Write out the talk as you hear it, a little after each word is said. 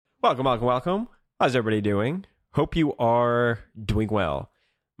Welcome, welcome, welcome. How's everybody doing? Hope you are doing well.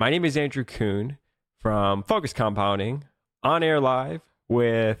 My name is Andrew Kuhn from Focus Compounding, on air live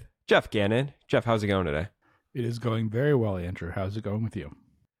with Jeff Gannon. Jeff, how's it going today? It is going very well, Andrew. How's it going with you?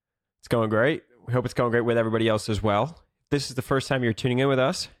 It's going great. We hope it's going great with everybody else as well. If this is the first time you're tuning in with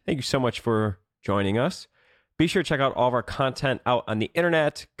us, thank you so much for joining us. Be sure to check out all of our content out on the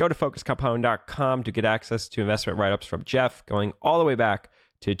internet. Go to focuscompound.com to get access to investment write-ups from Jeff going all the way back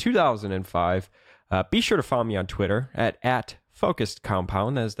to 2005. Be sure to follow me on Twitter at Focused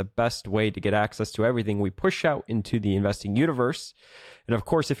Compound. That is the best way to get access to everything we push out into the investing universe. And of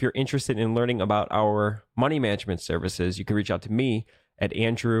course, if you're interested in learning about our money management services, you can reach out to me at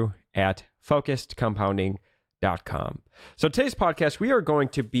andrew@focusedcompounding.com. So today's podcast, we are going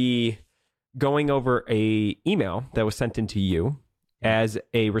to be going over a email that was sent into you as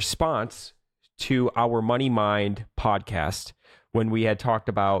a response to our Money Mind podcast, when we had talked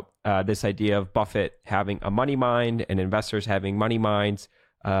about this idea of Buffett having a money mind and investors having money minds.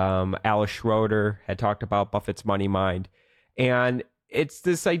 Alice Schroeder had talked about Buffett's money mind. And it's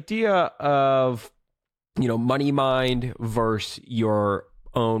this idea of, money mind versus your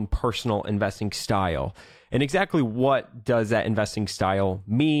own personal investing style. And exactly what does that investing style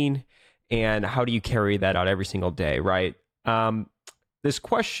mean? And how do you carry that out every single day, right? This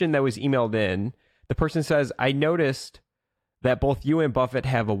question that was emailed in, the person says, I noticed that both you and Buffett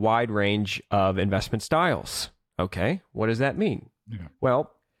have a wide range of investment styles. Okay, what does that mean? Yeah.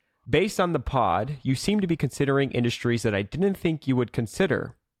 Well, based on the pod, you seem to be considering industries that I didn't think you would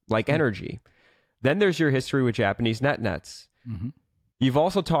consider, like energy. Then there's your history with Japanese net nets. Mm-hmm. You've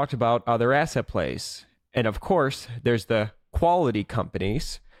also talked about other asset plays. And of course, there's the quality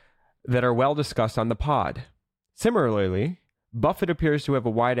companies that are well discussed on the pod. Similarly, Buffett appears to have a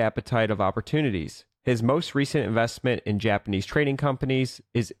wide appetite of opportunities. His most recent investment in Japanese trading companies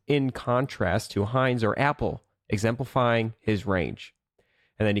is in contrast to Heinz or Apple, exemplifying his range.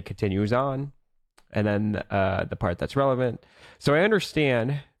 And then he continues on, and then the part that's relevant. So I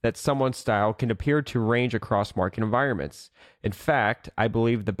understand that someone's style can appear to range across market environments. In fact, I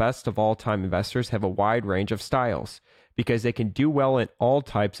believe the best of all-time investors have a wide range of styles because they can do well in all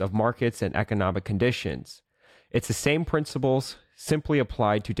types of markets and economic conditions. It's the same principles, simply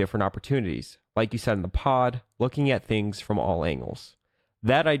applied to different opportunities. Like you said in the pod, looking at things from all angles.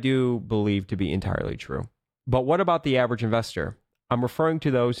 That I do believe to be entirely true. But what about the average investor? I'm referring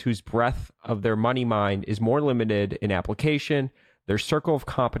to those whose breadth of their money mind is more limited in application, their circle of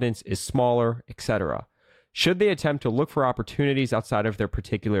competence is smaller, etc. Should they attempt to look for opportunities outside of their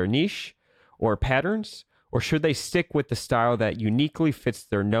particular niche or patterns? Or should they stick with the style that uniquely fits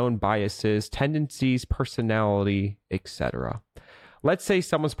their known biases, tendencies, personality, etc.? Let's say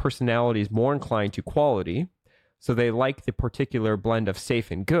someone's personality is more inclined to quality, so they like the particular blend of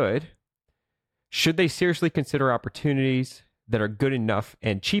safe and good. Should they seriously consider opportunities that are good enough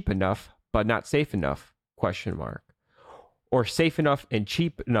and cheap enough, but not safe enough? ? Or safe enough and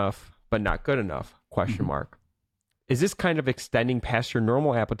cheap enough, but not good enough? ? Is this kind of extending past your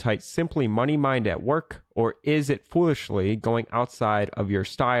normal appetite simply money mind at work, or is it foolishly going outside of your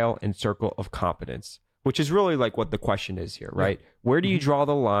style and circle of competence? Which is really like what the question is here, right? Yeah. Where do you draw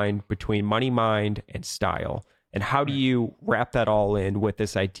the line between money mind and style? And how do you wrap that all in with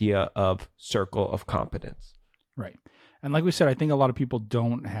this idea of circle of competence? Right. And like we said, I think a lot of people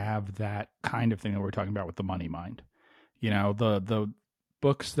don't have that kind of thing that we're talking about with the money mind. The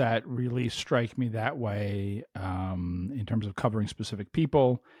books that really strike me that way in terms of covering specific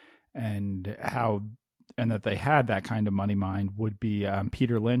people and that they had that kind of money mind would be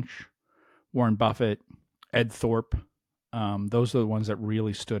Peter Lynch, Warren Buffett, Ed Thorpe. Those are the ones that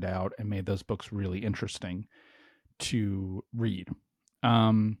really stood out and made those books really interesting to read.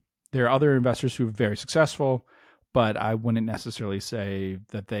 There are other investors who are very successful, but I wouldn't necessarily say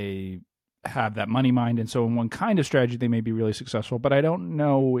that they have that money mind. And so in one kind of strategy, they may be really successful, but I don't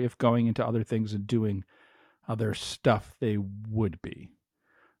know if going into other things and doing other stuff, they would be.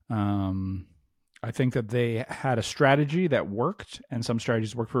 I think that they had a strategy that worked, and some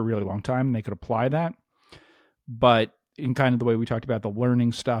strategies worked for a really long time, and they could apply that. But in kind of the way we talked about the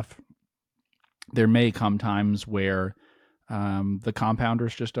learning stuff, there may come times where the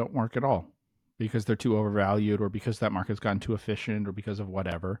compounders just don't work at all because they're too overvalued, or because that market's gotten too efficient, or because of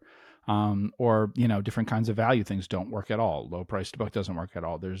whatever. Or different kinds of value things don't work at all. Low price to book doesn't work at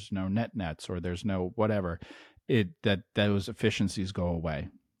all. There's no net nets, or there's no whatever. Those efficiencies go away.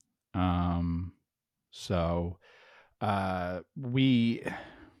 I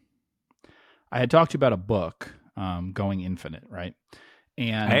had talked to you about a book, Going Infinite, right?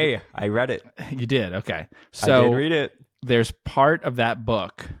 And hey, I read it. You did? Okay. So I did read it. There's part of that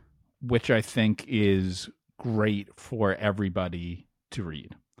book which I think is great for everybody to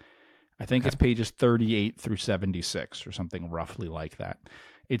read. I think it's pages 38 through 76 or something roughly like that.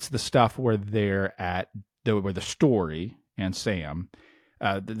 It's the stuff where where the story and Sam,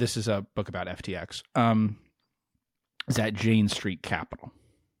 this is a book about FTX, is at Jane Street Capital.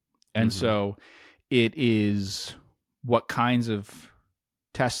 And so it is what kinds of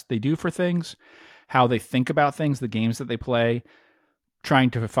tests they do for things, how they think about things, the games that they play, trying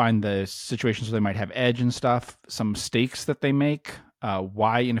to find the situations where they might have edge and stuff, some mistakes that they make,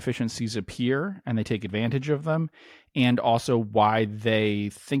 why inefficiencies appear and they take advantage of them, and also why they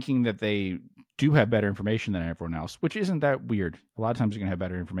thinking that they do have better information than everyone else, which isn't that weird. A lot of times you're going to have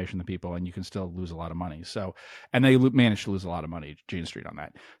better information than people and you can still lose a lot of money. So, and they managed to lose a lot of money, Jane Street, on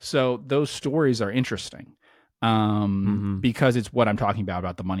that. So those stories are interesting because it's what I'm talking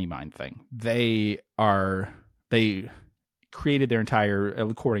about the money mind thing. They created their entire,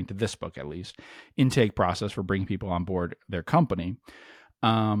 according to this book at least, intake process for bringing people on board their company,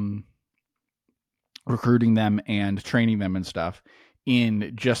 recruiting them and training them and stuff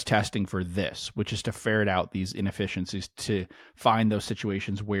in just testing for this, which is to ferret out these inefficiencies, to find those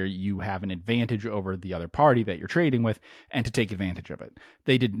situations where you have an advantage over the other party that you're trading with and to take advantage of it.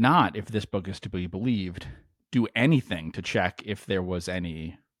 They did not, if this book is to be believed, do anything to check if there was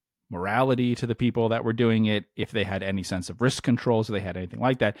any morality to the people that were doing it, if they had any sense of risk controls, if they had anything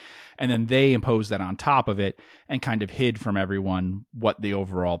like that. And then they imposed that on top of it and kind of hid from everyone what the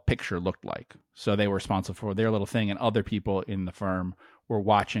overall picture looked like. So they were responsible for their little thing, and other people in the firm were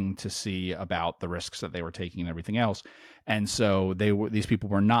watching to see about the risks that they were taking and everything else. And so these people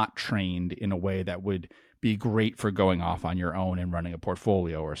were not trained in a way that would be great for going off on your own and running a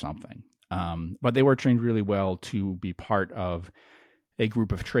portfolio or something. But they were trained really well to be part of a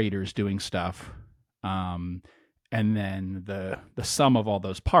group of traders doing stuff. And then the sum of all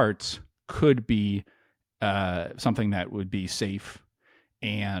those parts could be something that would be safe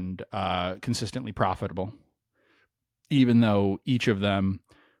and consistently profitable, even though each of them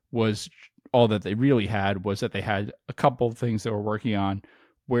was, all that they really had was that they had a couple of things they were working on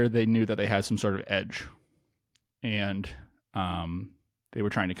where they knew that they had some sort of edge. And they were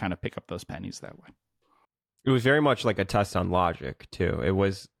trying to kind of pick up those pennies that way. It was very much like a test on logic too.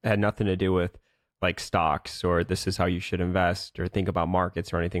 It had nothing to do with like stocks or this is how you should invest or think about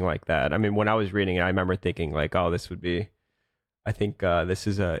markets or anything like that. I mean, when I was reading it, I remember thinking like, oh, this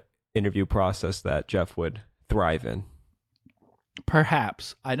is a interview process that Jeff would thrive in.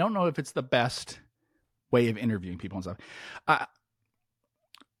 Perhaps. I don't know if it's the best way of interviewing people and stuff.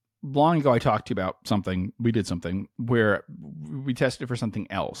 Long ago, I talked to you about something. We did something where we tested for something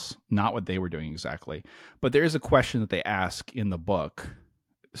else, not what they were doing exactly. But there is a question that they ask in the book.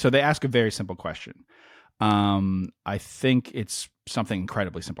 So they ask a very simple question. I think it's something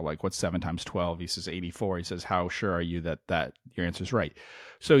incredibly simple, like what's 7 times 12? He says 84. He says, how sure are you that your answer is right?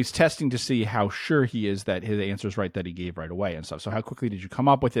 So he's testing to see how sure he is that his answer is right, that he gave right away and stuff. So how quickly did you come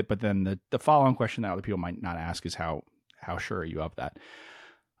up with it? But then the following question that other people might not ask is how sure are you of that?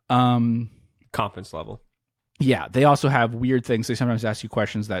 Confidence level. Yeah. They also have weird things. They sometimes ask you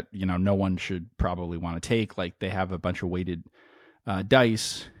questions that, no one should probably want to take. Like they have a bunch of weighted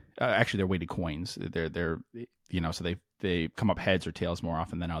dice. Actually, they're weighted coins. They're so they come up heads or tails more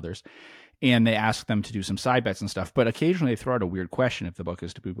often than others. And they ask them to do some side bets and stuff. But occasionally they throw out a weird question if the book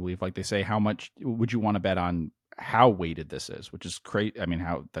is to be believed. Like they say, how much would you want to bet on how weighted this is? Which is crazy. I mean,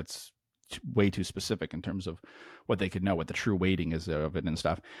 that's way too specific in terms of what they could know, what the true weighting is of it and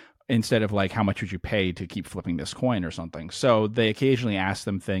stuff, instead of like, how much would you pay to keep flipping this coin or something? So they occasionally ask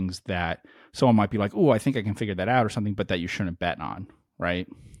them things that someone might be like, oh, I think I can figure that out or something, but that you shouldn't bet on, right?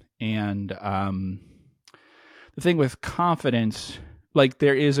 And the thing with confidence, like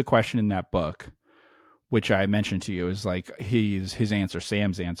there is a question in that book, which I mentioned to you, is like his answer,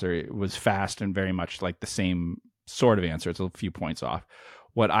 Sam's answer, it was fast and very much like the same sort of answer. It's a few points off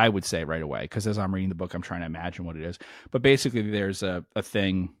what I would say right away, because as I'm reading the book, I'm trying to imagine what it is. But basically, there's a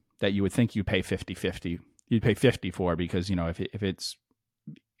thing that you would think you pay 50-50. You'd pay 50 for, because, if it's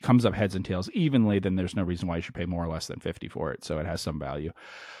comes up heads and tails evenly, then there's no reason why you should pay more or less than 50 for it. So it has some value.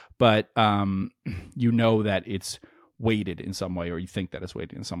 But that it's weighted in some way, or you think that it's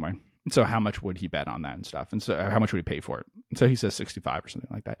weighted in some way. So how much would he bet on that and stuff? And so how much would he pay for it? And so he says 65 or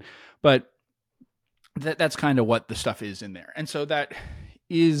something like that. But that's kind of what the stuff is in there. And so that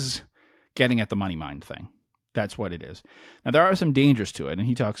is getting at the money mind thing. That's what it is. Now, there are some dangers to it. And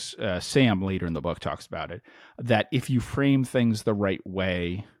he talks, Sam later in the book talks about it, that if you frame things the right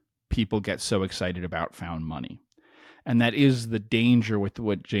way, people get so excited about found money. And that is the danger with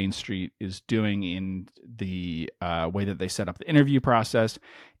what Jane Street is doing in the way that they set up the interview process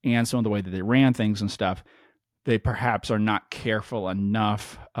and some of the way that they ran things and stuff. They perhaps are not careful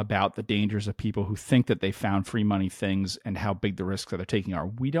enough about the dangers of people who think that they found free money things and how big the risks that they're taking are.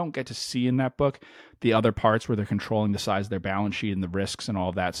 We don't get to see in that book the other parts where they're controlling the size of their balance sheet and the risks and all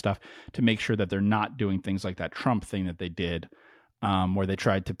of that stuff to make sure that they're not doing things like that Trump thing that they did, where they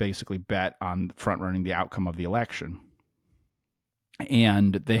tried to basically bet on front running the outcome of the election.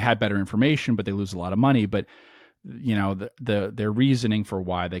 And they had better information, but they lose a lot of money. But their reasoning for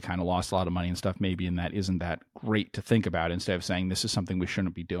why they kind of lost a lot of money and stuff maybe in that isn't that great to think about, instead of saying this is something we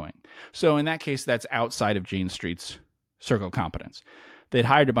shouldn't be doing. So in that case, that's outside of Jane Street's circle of competence. They'd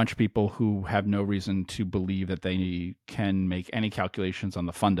hired a bunch of people who have no reason to believe that they can make any calculations on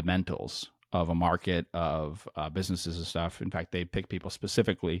the fundamentals of a market, of businesses and stuff. In fact, they pick people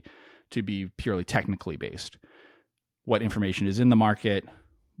specifically to be purely technically based. What information is in the market,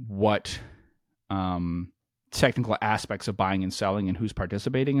 what technical aspects of buying and selling and who's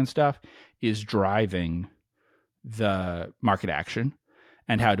participating and stuff is driving the market action,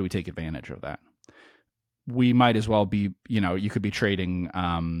 and how do we take advantage of that? We might as well be, you could be trading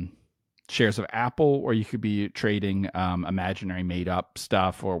shares of Apple, or you could be trading imaginary made up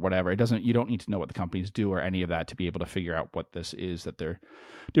stuff or whatever. You don't need to know what the companies do or any of that to be able to figure out what this is that they're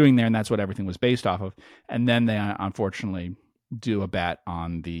doing there. And that's what everything was based off of. And then they unfortunately do a bet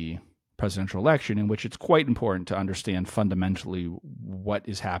on the presidential election, in which it's quite important to understand fundamentally what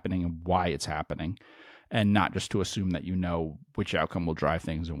is happening and why it's happening, and not just to assume that which outcome will drive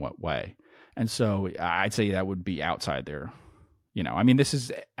things in what way. And so I'd say that would be outside their, this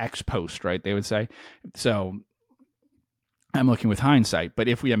is ex post, right? They would say. So I'm looking with hindsight, but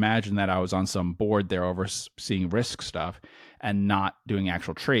if we imagine that I was on some board there overseeing risk stuff and not doing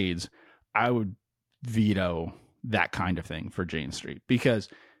actual trades, I would veto that kind of thing for Jane Street, because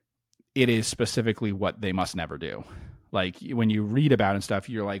it is specifically what they must never do. Like when you read about and stuff,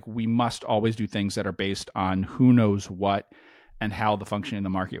 you're like, we must always do things that are based on who knows what and how the function in the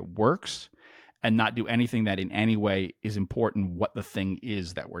market works, and not do anything that in any way is important what the thing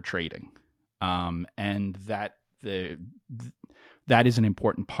is that we're trading. And that is an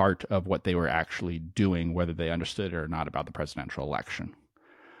important part of what they were actually doing, whether they understood it or not, about the presidential election.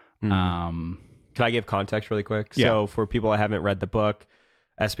 Mm-hmm. Can I give context really quick? Yeah. So for people that haven't read the book,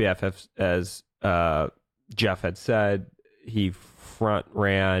 SBF, as Jeff had said, he front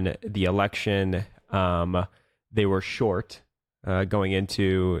ran the election. They were short going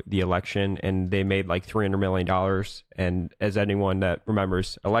into the election, and they made like $300 million. And as anyone that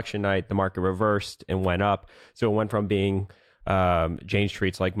remembers, election night, the market reversed and went up. So it went from being Jane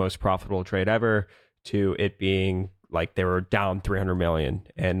Street's like most profitable trade ever to it being like they were down 300 million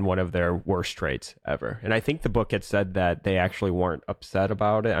and one of their worst trades ever. And I think the book had said that they actually weren't upset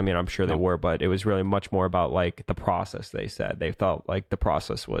about it. I mean, I'm sure they were, but it was really much more about like the process. They said they felt like the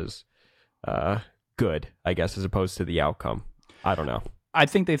process was good, I guess, as opposed to the outcome. I don't know. I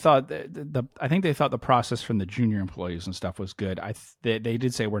think they thought the process from the junior employees and stuff was good. They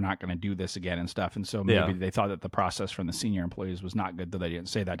did say we're not going to do this again and stuff, and so maybe they thought that the process from the senior employees was not good, though they didn't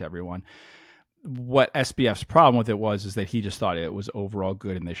say that to everyone. What SBF's problem with it was that he just thought it was overall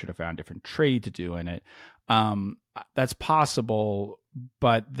good and they should have found a different trade to do in it. That's possible,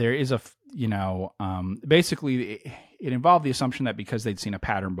 but there is basically it involved the assumption that because they'd seen a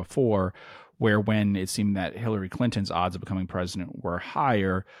pattern before where when it seemed that Hillary Clinton's odds of becoming president were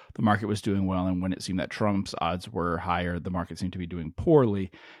higher, the market was doing well. And when it seemed that Trump's odds were higher, the market seemed to be doing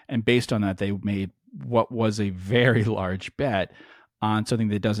poorly. And based on that, they made what was a very large bet on something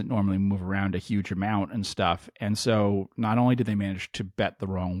that doesn't normally move around a huge amount and stuff. And so not only did they manage to bet the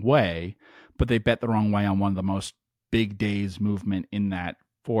wrong way, but they bet the wrong way on one of the most big days movement in that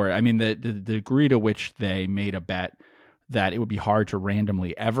for, I mean, the degree to which they made a bet that it would be hard to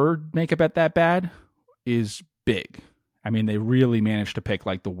randomly ever make a bet that bad is big. I mean, they really managed to pick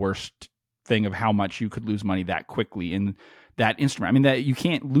like the worst thing of how much you could lose money that quickly in that instrument. I mean, that you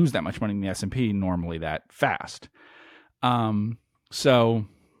can't lose that much money in the S&P normally that fast. So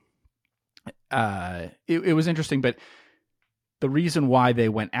it was interesting, but the reason why they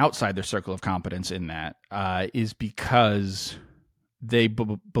went outside their circle of competence in that is because they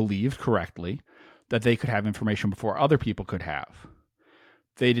believed correctly that they could have information before other people could have.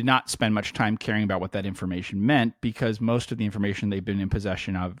 They did not spend much time caring about what that information meant because most of the information they've been in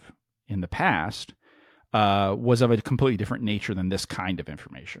possession of in the past was of a completely different nature than this kind of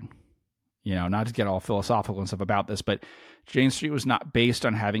information. You know, not to get all philosophical and stuff about this, but Jane Street was not based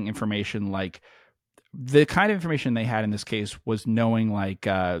on having information like the kind of information they had in this case was knowing like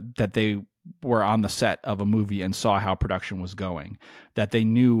that they were on the set of a movie and saw how production was going, that they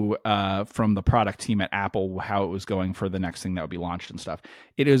knew from the product team at Apple how it was going for the next thing that would be launched and stuff.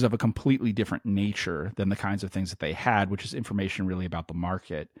 It is of a completely different nature than the kinds of things that they had, which is information really about the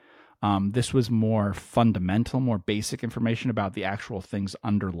market. This was more fundamental, more basic information about the actual things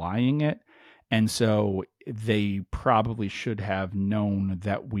underlying it. And so they probably should have known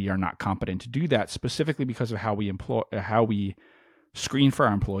that we are not competent to do that, specifically because of how we screen for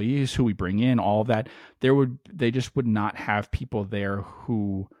our employees, who we bring in, all of that. They just would not have people there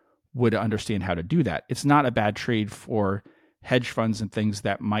who would understand how to do that. It's not a bad trade for hedge funds and things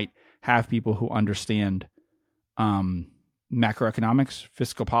that might have people who understand macroeconomics,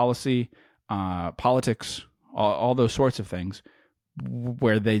 fiscal policy, politics, all those sorts of things,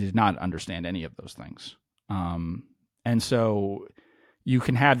 where they did not understand any of those things. And so you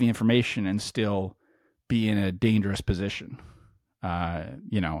can have the information and still be in a dangerous position,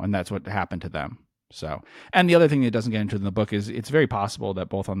 and that's what happened to them. So, and the other thing that doesn't get into in the book is it's very possible that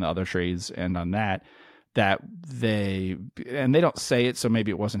both on the other trades and on that they don't say it, so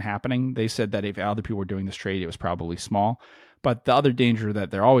maybe it wasn't happening. They said that if other people were doing this trade, it was probably small. But the other danger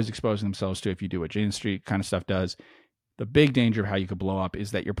that they're always exposing themselves to, if you do what Jane Street kind of stuff does, the big danger of how you could blow up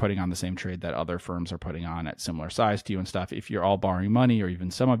is that you're putting on the same trade that other firms are putting on at similar size to you and stuff. If you're all borrowing money, or even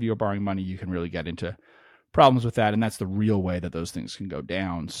some of you are borrowing money, you can really get into problems with that. And that's the real way that those things can go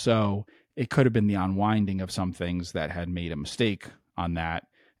down. So it could have been the unwinding of some things that had made a mistake on that,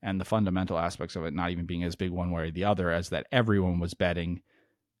 and the fundamental aspects of it not even being as big one way or the other, as that everyone was betting,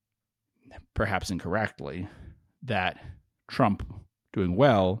 perhaps incorrectly, that Trump doing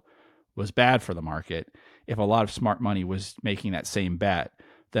well was bad for the market. If a lot of smart money was making that same bet,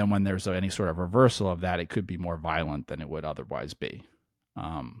 then when there's any sort of reversal of that, it could be more violent than it would otherwise be.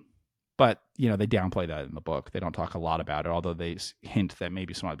 But, they downplay that in the book. They don't talk a lot about it, although they hint that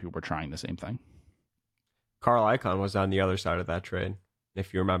maybe some other people were trying the same thing. Carl Icahn was on the other side of that trade,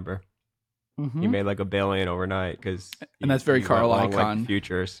 if you remember. Mm-hmm. He made like $1 billion overnight and that's very Carl Icahn. Like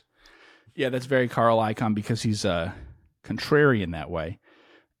futures. Yeah, that's very Carl Icahn, because he's contrarian that way,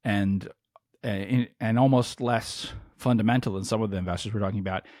 and almost less fundamental than some of the investors we're talking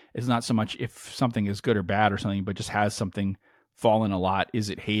about. It's not so much if something is good or bad or something, but just has something fallen a lot, is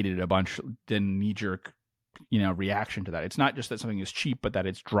it hated a bunch, then knee-jerk reaction to that. It's not just that something is cheap, but that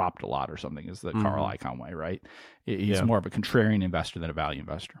it's dropped a lot or something, is the Carl Icahn way, right? He's more of a contrarian investor than a value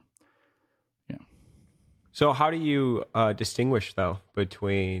investor. Yeah. So how do you distinguish, though,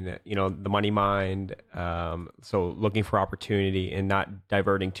 between, the money mind, so looking for opportunity and not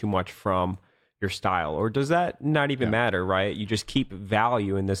diverting too much from your style? Or does that not even matter, right? You just keep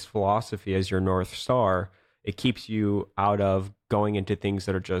value in this philosophy as your North Star. It keeps you out of going into things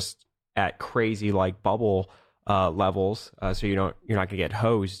that are just at crazy like bubble levels, so you're not going to get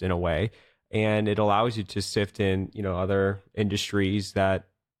hosed in a way, and it allows you to sift in other industries that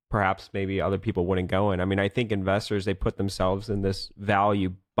perhaps maybe other people wouldn't go in. I mean, I think investors, they put themselves in this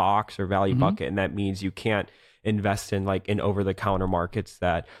value box or value bucket, and that means you can't invest in like in over-the-counter markets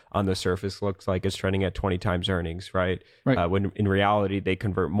that on the surface looks like it's trending at 20 times earnings, right? When in reality they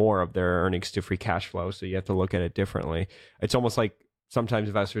convert more of their earnings to free cash flow, so you have to look at it differently. It's almost like sometimes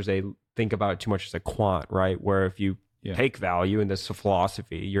investors, they think about it too much as a quant, right? Where if you take value in this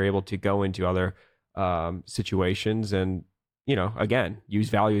philosophy, you're able to go into other situations and again, use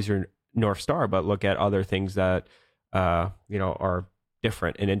value as your North Star, but look at other things that are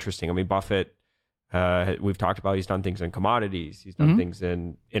different and interesting. I mean, Buffett, we've talked about, he's done things in commodities, he's done things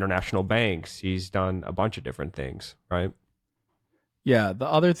in international banks, he's done a bunch of different things, right? Yeah, the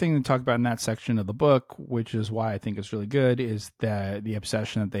other thing to talk about in that section of the book, which is why I think it's really good, is that the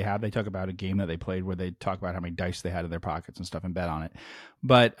obsession that they have. They talk about a game that they played where they talk about how many dice they had in their pockets and stuff and bet on it.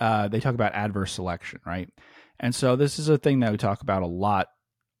 But they talk about adverse selection, right? And so this is a thing that we talk about a lot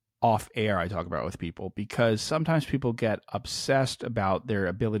off air. I talk about with people, because sometimes people get obsessed about their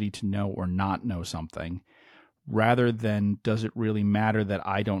ability to know or not know something, rather than does it really matter that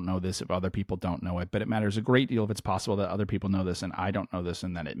I don't know this if other people don't know it. But it matters a great deal if it's possible that other people know this and I don't know this,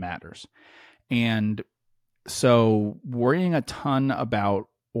 and then it matters. And so worrying a ton about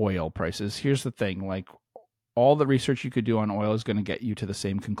oil prices, here's the thing, like all the research you could do on oil is going to get you to the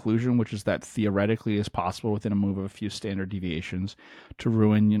same conclusion, which is that theoretically it's possible within a move of a few standard deviations to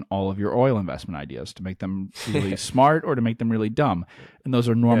ruin all of your oil investment ideas, to make them really smart or to make them really dumb. And those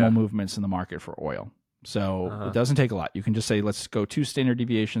are normal movements in the market for oil. So it doesn't take a lot. You can just say, let's go 2 standard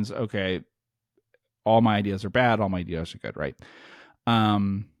deviations. Okay, all my ideas are bad, all my ideas are good, right?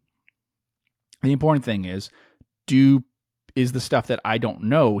 The important thing is the stuff that I don't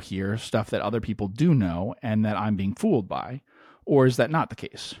know here stuff that other people do know and that I'm being fooled by, or is that not the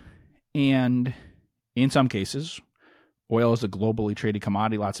case? And in some cases, oil is a globally traded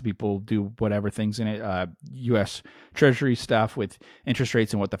commodity. Lots of people do whatever things in it. U.S. Treasury stuff with interest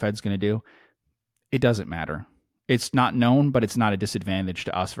rates and what the Fed's going to do. It doesn't matter. It's not known, but it's not a disadvantage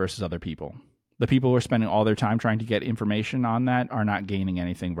to us versus other people. The people who are spending all their time trying to get information on that are not gaining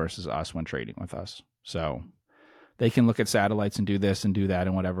anything versus us when trading with us. So they can look at satellites and do this and do that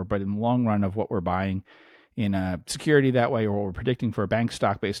and whatever. But in the long run of what we're buying in a security that way, or what we're predicting for a bank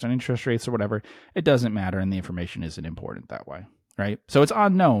stock based on interest rates or whatever, it doesn't matter, and the information isn't important that way, right? So it's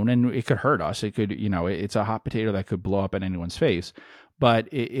unknown, and it could hurt us. It could, it's a hot potato that could blow up in anyone's face, but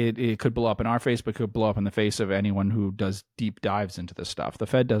it could blow up in our face, but could blow up in the face of anyone who does deep dives into this stuff. The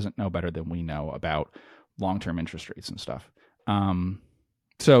Fed doesn't know better than we know about long-term interest rates and stuff.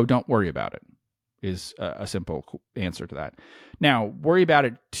 So don't worry about it is a simple answer to that. Now, worry about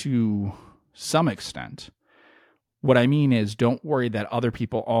it to some extent. What I mean is, don't worry that other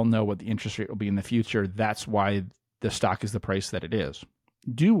people all know what the interest rate will be in the future. That's why the stock is the price that it is.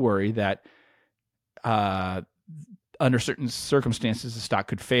 Do worry that under certain circumstances, the stock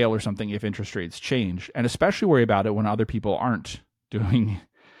could fail or something if interest rates change. And especially worry about it when other people aren't doing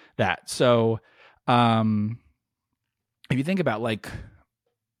that. So if you think about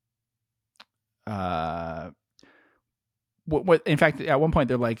what in fact, at one point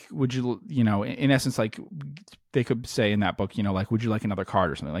they're like, would you, in essence, like they could say in that book, would you like another card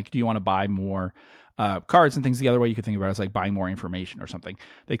or something? Like, do you want to buy more cards and things? The other way you could think about it is like buying more information or something.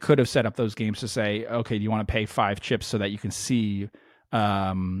 They could have set up those games to say, okay, do you want to pay 5 chips so that you can see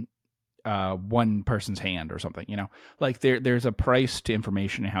one person's hand or something? Like there's a price to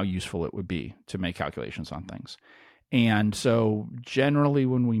information and how useful it would be to make calculations on things. And so generally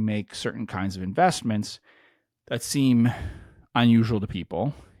when we make certain kinds of investments that seem unusual to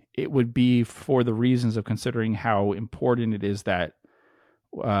people, it would be for the reasons of considering how important it is that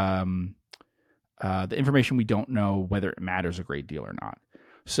the information we don't know whether it matters a great deal or not.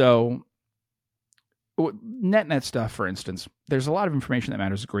 So net stuff, for instance, there's a lot of information that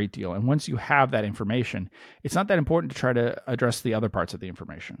matters a great deal. And once you have that information, it's not that important to try to address the other parts of the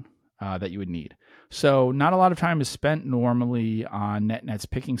information that you would need. So not a lot of time is spent normally on nets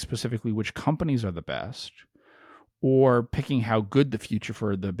picking specifically which companies are the best, or picking how good the future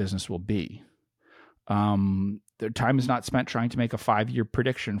for the business will be. Their time is not spent trying to make a 5-year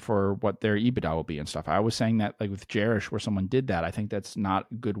prediction for what their EBITDA will be and stuff. I was saying that like with Jerish, where someone did that, I think that's not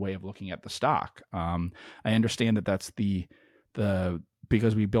a good way of looking at the stock. I understand that that's the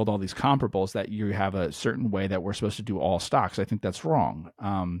because we build all these comparables that you have a certain way that we're supposed to do all stocks. I think that's wrong.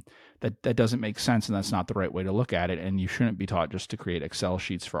 That doesn't make sense, and that's not the right way to look at it. And you shouldn't be taught just to create Excel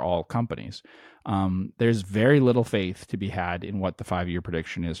sheets for all companies. There's very little faith to be had in what the 5-year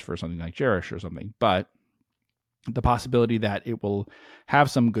prediction is for something like Jerish or something, but the possibility that it will have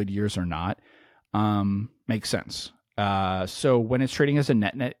some good years or not makes sense. So when it's trading as a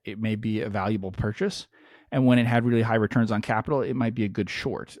net, it may be a valuable purchase. And when it had really high returns on capital, it might be a good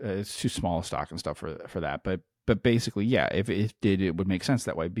short. It's too small a stock and stuff for that. But basically, yeah, if it did, it would make sense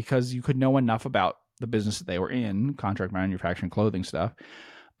that way, because you could know enough about the business that they were in, contract manufacturing, clothing stuff,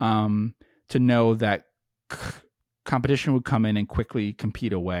 to know that competition would come in and quickly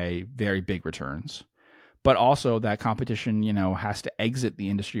compete away very big returns. But also that competition, has to exit the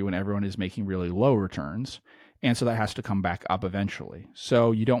industry when everyone is making really low returns. And so that has to come back up eventually.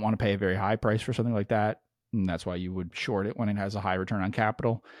 So you don't want to pay a very high price for something like that. And that's why you would short it when it has a high return on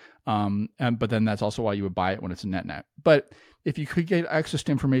capital. But then that's also why you would buy it when it's a net. But if you could get access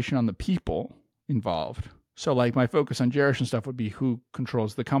to information on the people involved, so like my focus on Jerish and stuff would be who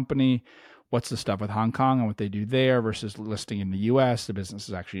controls the company, what's the stuff with Hong Kong and what they do there versus listing in the US, the business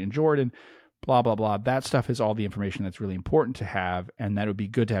is actually in Jordan, blah, blah, blah. That stuff is all the information that's really important to have, and that would be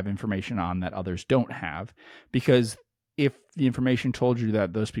good to have information on that others don't have. Because if the information told you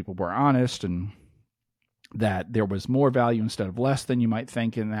that those people were honest and that there was more value instead of less than you might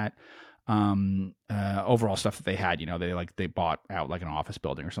think in that overall stuff that they had, they bought out like an office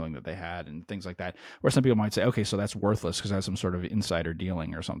building or something that they had and things like that, where some people might say, okay, so that's worthless because that's some sort of insider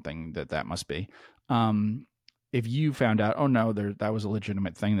dealing or something that must be. If you found out, oh no, that was a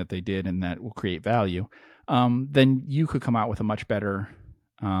legitimate thing that they did and that will create value, then you could come out with a much better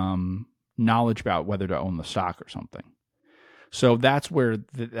knowledge about whether to own the stock or something. So that's where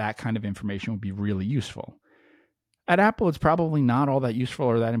that kind of information would be really useful. At Apple, it's probably not all that useful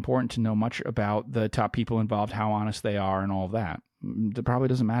or that important to know much about the top people involved, how honest they are, and all of that. It probably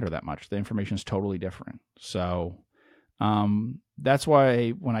doesn't matter that much. The information is totally different. So that's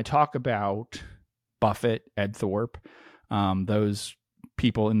why when I talk about Buffett, Ed Thorpe, those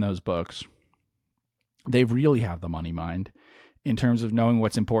people in those books, they really have the money mind. in terms of knowing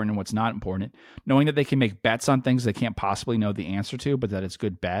what's important and what's not important, knowing that they can make bets on things they can't possibly know the answer to, but that it's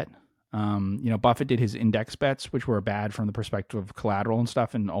good bet. Buffett did his index bets, which were bad from the perspective of collateral and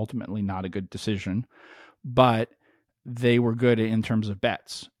stuff, and ultimately not a good decision, but they were good in terms of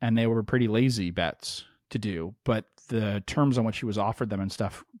bets, and they were pretty lazy bets to do, but the terms on which he was offered them and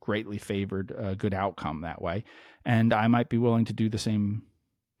stuff greatly favored a good outcome that way. And I might be willing to do the same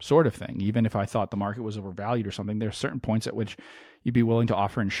sort of thing, even if I thought the market was overvalued or something. There are certain points at which you'd be willing to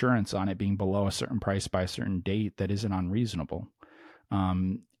offer insurance on it being below a certain price by a certain date that isn't unreasonable.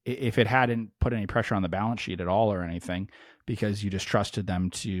 If it hadn't put any pressure on the balance sheet at all or anything, because you just trusted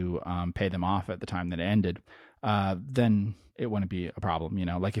them to pay them off at the time that it ended, then it wouldn't be a problem.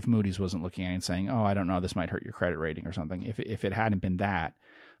 Like if Moody's wasn't looking at it and saying, oh, I don't know, this might hurt your credit rating or something. If it hadn't been that,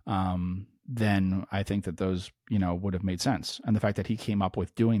 then I think that those, would have made sense. And the fact that he came up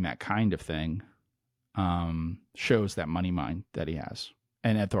with doing that kind of thing shows that money mind that he has.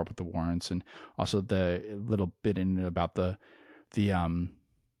 And Ed Thorpe with the warrants, and also the little bit in it about the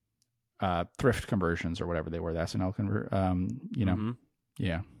thrift conversions or whatever they were, the SNL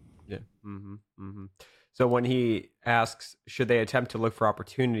yeah. Mm-hmm. Mm-hmm. So when he asks, should they attempt to look for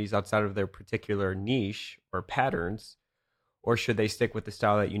opportunities outside of their particular niche or patterns, or should they stick with the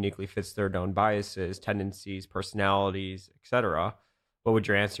style that uniquely fits their known biases, tendencies, personalities, etc.? What would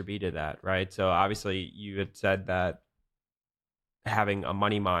your answer be to that, right? So obviously you had said that having a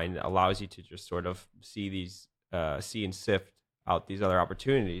money mind allows you to just sort of see and sift out these other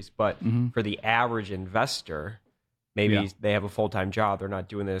opportunities. But for the average investor, maybe they have a full-time job, they're not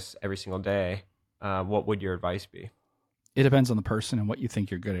doing this every single day. What would your advice be? It depends on the person and what you think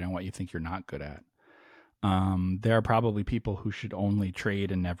you're good at and what you think you're not good at. There are probably people who should only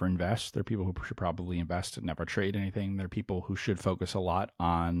trade and never invest. There are people who should probably invest and never trade anything. There are people who should focus a lot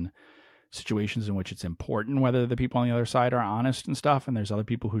on situations in which it's important whether the people on the other side are honest and stuff. And there's other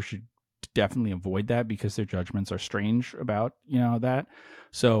people who should definitely avoid that because their judgments are strange about, that.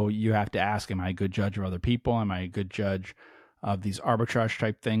 So you have to ask, am I a good judge of other people? Am I a good judge of these arbitrage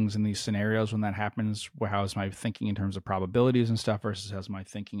type things in these scenarios when that happens? How is my thinking in terms of probabilities and stuff versus how's my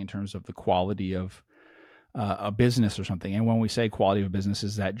thinking in terms of the quality of a business or something? And when we say quality of a business,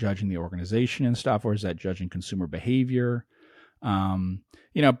 is that judging the organization and stuff, or is that judging consumer behavior?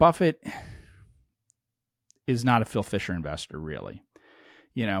 Buffett is not a Phil Fisher investor, really.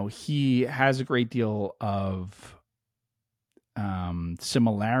 He has a great deal of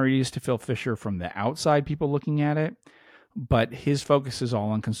similarities to Phil Fisher from the outside, people looking at it, but his focus is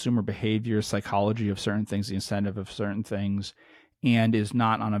all on consumer behavior, psychology of certain things, the incentive of certain things, and is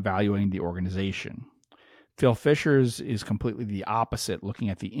not on evaluating the organization. Phil Fisher's is completely the opposite, looking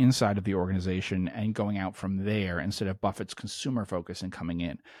at the inside of the organization and going out from there instead of Buffett's consumer focus and coming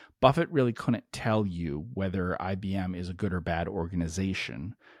in. Buffett really couldn't tell you whether IBM is a good or bad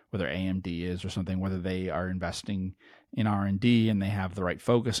organization, whether AMD is or something, whether they are investing in R&D and they have the right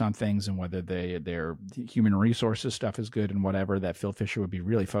focus on things, and whether their human resources stuff is good and whatever that Phil Fisher would be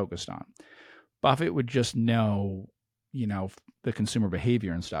really focused on. Buffett would just know, the consumer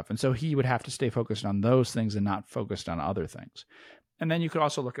behavior and stuff. And so he would have to stay focused on those things and not focused on other things. And then you could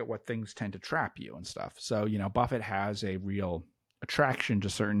also look at what things tend to trap you and stuff. So, Buffett has a real attraction to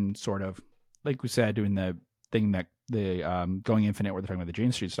certain sort of, like we said, doing the thing that the Going Infinite, where they're talking about the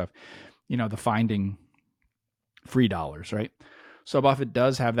Jane Street stuff, the finding free dollars, right? So Buffett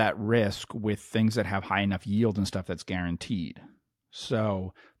does have that risk with things that have high enough yield and stuff that's guaranteed.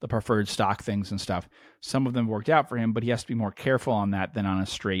 So the preferred stock things and stuff, some of them worked out for him, but he has to be more careful on that than on a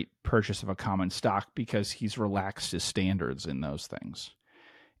straight purchase of a common stock because he's relaxed his standards in those things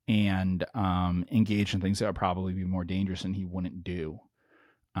and engaged in things that would probably be more dangerous and he wouldn't do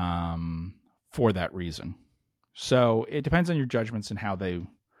for that reason. So it depends on your judgments and how they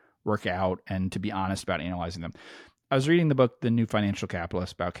work out, and to be honest about analyzing them. I was reading the book, The New Financial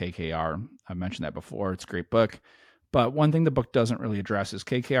Capitalist, about KKR. I've mentioned that before. It's a great book. But one thing the book doesn't really address is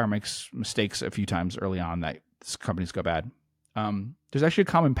KKR makes mistakes a few times early on that companies go bad. There's actually a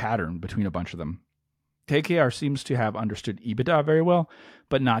common pattern between a bunch of them. KKR seems to have understood EBITDA very well,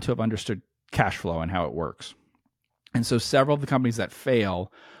 but not to have understood cash flow and how it works. And so several of the companies that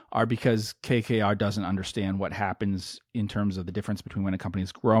fail are because KKR doesn't understand what happens in terms of the difference between when a company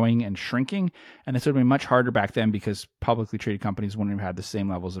is growing and shrinking. And this would be much harder back then because publicly traded companies wouldn't have had the same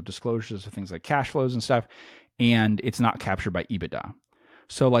levels of disclosures of things like cash flows and stuff. And it's not captured by EBITDA.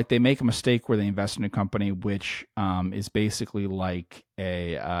 So like they make a mistake where they invest in a company which is basically like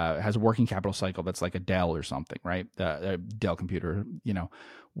has a working capital cycle that's like a Dell or something, right? The Dell computer,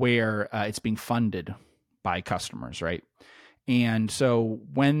 where it's being funded by customers, right? And so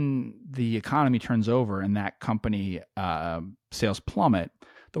when the economy turns over and that company sales plummet,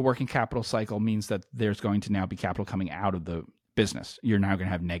 the working capital cycle means that there's going to now be capital coming out of the business. You're now going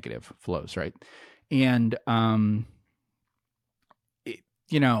to have negative flows, right? And,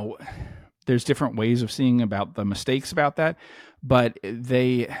 there's different ways of seeing about the mistakes about that, but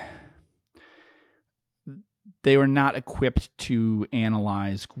they were not equipped to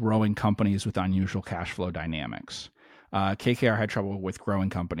analyze growing companies with unusual cash flow dynamics. KKR had trouble with growing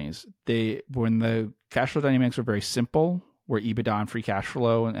companies. When the cash flow dynamics were very simple, where EBITDA and free cash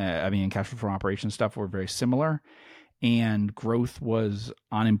flow, cash flow from operations stuff were very similar, and growth was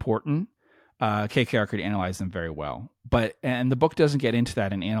unimportant, KKR could analyze them very well. And the book doesn't get into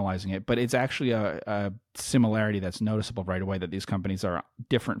that in analyzing it, but it's actually a similarity that's noticeable right away, that these companies are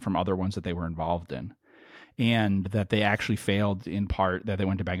different from other ones that they were involved in. And that they actually failed in part, that they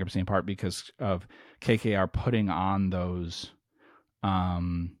went to bankruptcy in part because of KKR putting on those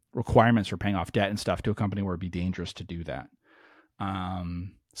requirements for paying off debt and stuff to a company where it'd be dangerous to do that.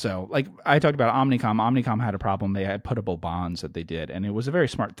 So like I talked about Omnicom had a problem. They had puttable bonds that they did, and it was a very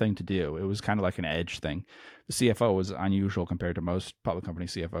smart thing to do. It was kind of like an edge thing. The CFO was unusual compared to most public company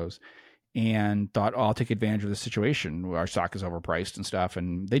CFOs, and thought, I'll take advantage of the situation. Our stock is overpriced and stuff,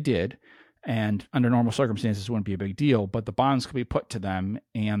 and they did. And under normal circumstances, it wouldn't be a big deal, but the bonds could be put to them.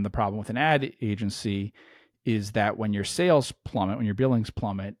 And the problem with an ad agency is that when your sales plummet, when your billings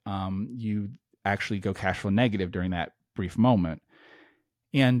plummet, you actually go cash flow negative during that brief moment.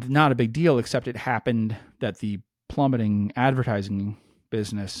 And not a big deal, except it happened that the plummeting advertising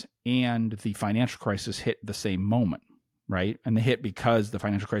business and the financial crisis hit the same moment, right? And they hit because the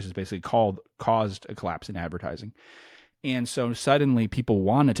financial crisis basically caused a collapse in advertising. And so suddenly people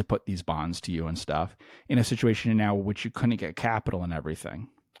wanted to put these bonds to you and stuff in a situation now which you couldn't get capital and everything.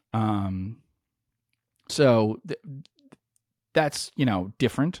 That's,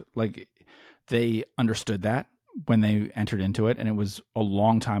 different. Like they understood that when they entered into it, and it was a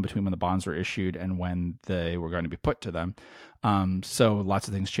long time between when the bonds were issued and when they were going to be put to them. So lots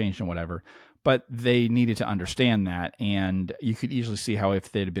of things changed and whatever. But they needed to understand that, and you could easily see how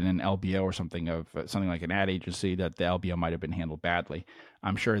if they'd been an LBO or something like an ad agency, that the LBO might have been handled badly.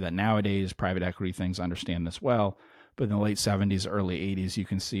 I'm sure that nowadays private equity things understand this well, but in the late 70s, early 80s, you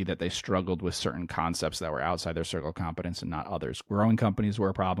can see that they struggled with certain concepts that were outside their circle of competence and not others. Growing companies were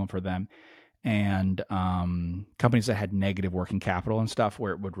a problem for them, and companies that had negative working capital and stuff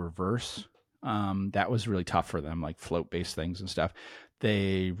where it would reverse, that was really tough for them, like float-based things and stuff.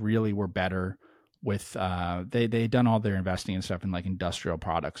 They really were better with they'd done all their investing and stuff in like industrial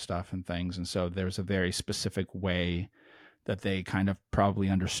product stuff and things, and so there's a very specific way that they kind of probably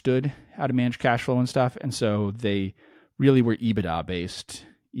understood how to manage cash flow and stuff, and so they really were EBITDA based,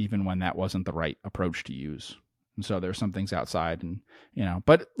 even when that wasn't the right approach to use. And so there's some things outside, and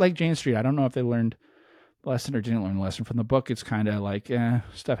but like Jane Street, I don't know if they learned the lesson or didn't learn the lesson from the book. It's kind of like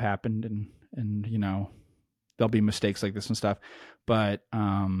stuff happened, and there'll be mistakes like this and stuff, but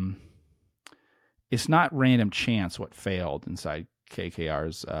it's not random chance what failed inside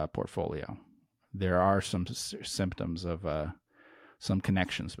KKR's portfolio. There are some symptoms of some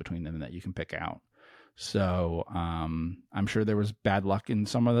connections between them that you can pick out. So I'm sure there was bad luck in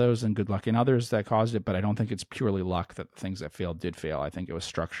some of those and good luck in others that caused it, but I don't think it's purely luck that the things that failed did fail. I think it was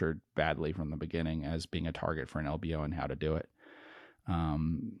structured badly from the beginning as being a target for an LBO and how to do it.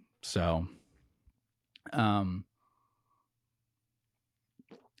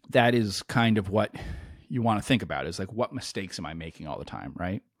 That is kind of what you want to think about, is like, what mistakes am I making all the time,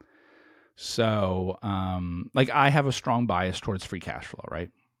 right? So like I have a strong bias towards free cash flow, right?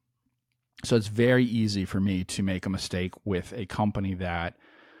 So it's very easy for me to make a mistake with a company that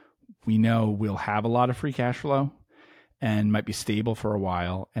we know will have a lot of free cash flow and might be stable for a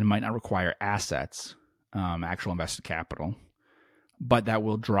while and might not require assets, actual invested capital, but that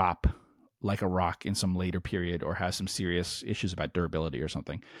will drop like a rock in some later period or has some serious issues about durability or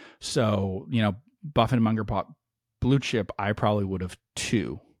something. So, Buffett and Munger bought Blue Chip, I probably would have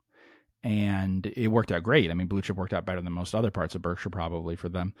too. And it worked out great. I mean, Blue Chip worked out better than most other parts of Berkshire probably for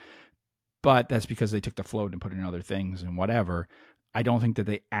them. But that's because they took the float and put it in other things and whatever. I don't think that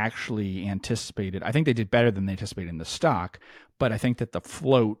they actually anticipated. I think they did better than they anticipated in the stock, but I think that the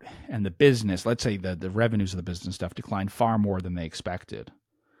float and the business, let's say the revenues of the business stuff, declined far more than they expected.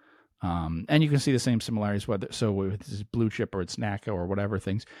 And you can see the same similarities, with it's Blue Chip or it's NACA or whatever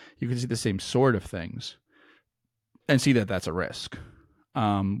things, you can see the same sort of things and see that that's a risk.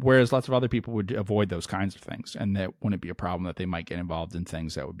 Whereas lots of other people would avoid those kinds of things, and that wouldn't be a problem that they might get involved in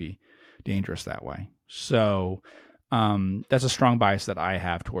things that would be dangerous that way. So that's a strong bias that I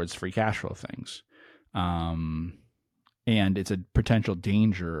have towards free cash flow things. and it's a potential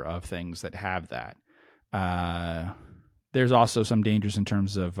danger of things that have that. There's also some dangers in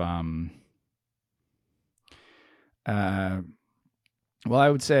terms of, I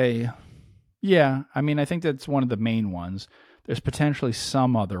would say, yeah, I mean, I think that's one of the main ones. There's potentially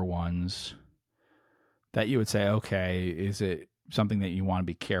some other ones that you would say, okay, is it something that you want to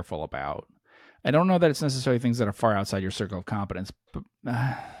be careful about? I don't know that it's necessarily things that are far outside your circle of competence, but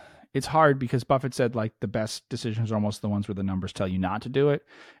it's hard because Buffett said like the best decisions are almost the ones where the numbers tell you not to do it.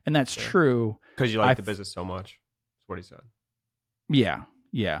 And that's true. Because you like the business so much. That's what he said. Yeah.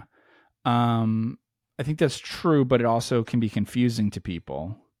 Yeah. I think that's true, but it also can be confusing to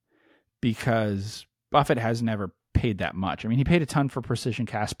people because Buffett has never paid that much. I mean, he paid a ton for Precision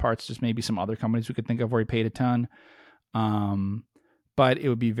Castparts. There's maybe some other companies we could think of where he paid a ton. But it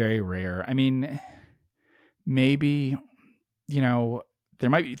would be very rare. I mean, maybe, there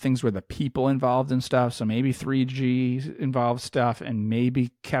might be things where the people involved in stuff. So maybe 3G involved stuff, and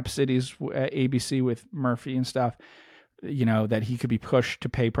maybe Cap Cities, ABC with Murphy and stuff, that he could be pushed to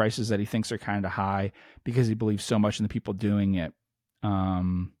pay prices that he thinks are kind of high because he believes so much in the people doing it.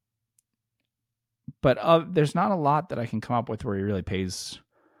 But there's not a lot that I can come up with where he really pays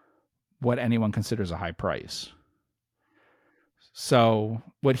what anyone considers a high price. So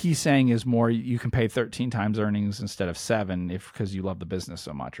what he's saying is more you can pay 13 times earnings instead of 7 because you love the business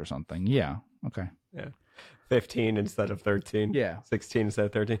so much or something. Yeah. Okay. Yeah. 15 instead of 13. Yeah. 16 instead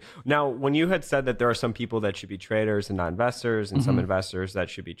of 13. Now, when you had said that there are some people that should be traders and not investors, and some investors that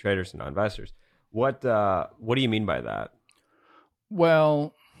should be traders and not investors, what do you mean by that?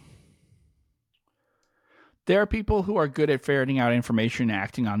 Well, there are people who are good at ferreting out information,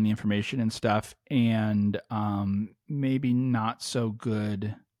 acting on the information and stuff, and maybe not so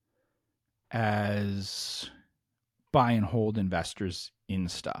good as buy and hold investors in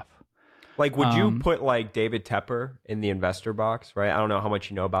stuff. Like, would you put like David Tepper in the investor box, right? I don't know how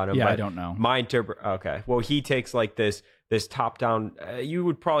much you know about him. Yeah, but I don't know. Okay. Well, he takes like this top down. You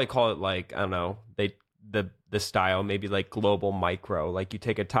would probably call it like, I don't know, the style maybe like global micro. Like you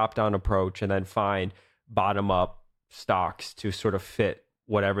take a top down approach and then find bottom up stocks to sort of fit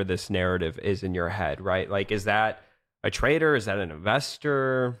whatever this narrative is in your head, right? Like, is that a trader? Is that an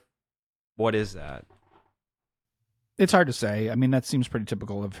investor? What is that? It's hard to say. I mean, that seems pretty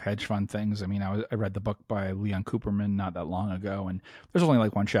typical of hedge fund things. I mean, I read the book by Leon Cooperman not that long ago, and there's only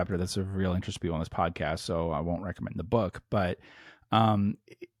like one chapter that's of real interest to people on this podcast, so I won't recommend the book. But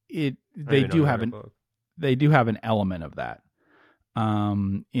they do have an element of that,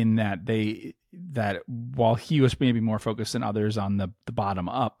 in that while he was maybe more focused than others on the bottom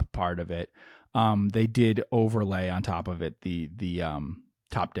up part of it, they did overlay on top of it the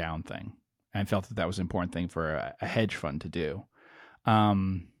top down thing. And felt that was an important thing for a hedge fund to do.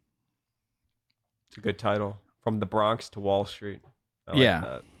 It's a good title. From the Bronx to Wall Street. I like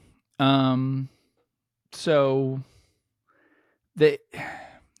that. So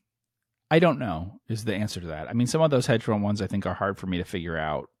I don't know is the answer to that. I mean, some of those hedge fund ones I think are hard for me to figure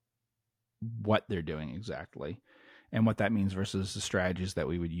out what they're doing exactly and what that means versus the strategies that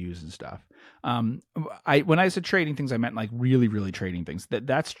we would use and stuff. When I said trading things, I meant like really, really trading things.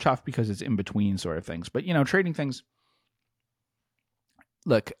 That's tough because it's in between sort of things. But trading things.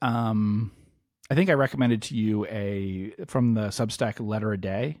 Look, I think I recommended to you from the Substack Letter a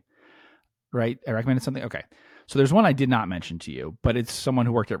Day, right? I recommended something. Okay, so there's one I did not mention to you, but it's someone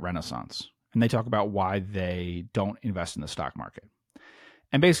who worked at Renaissance, and they talk about why they don't invest in the stock market.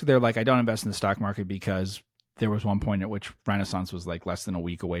 And basically, they're like, I don't invest in the stock market because there was one point at which Renaissance was like less than a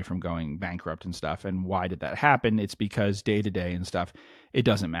week away from going bankrupt and stuff. And why did that happen? It's because day to day and stuff, it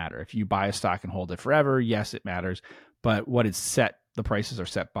doesn't matter. If you buy a stock and hold it forever, yes, it matters. But what is set, the prices are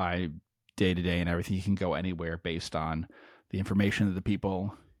set by day to day and everything. You can go anywhere based on the information that the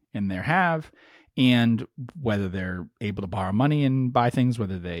people in there have and whether they're able to borrow money and buy things,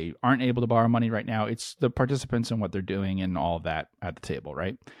 whether they aren't able to borrow money right now. It's the participants and what they're doing and all of that at the table,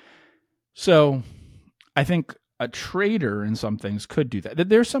 right? So I think a trader in some things could do that.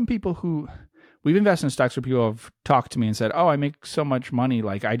 There's some people who we've invested in stocks where people have talked to me and said, oh, I make so much money.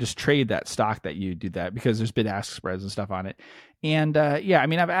 Like I just trade that stock that you do that because there's bid-ask spreads and stuff on it. And yeah, I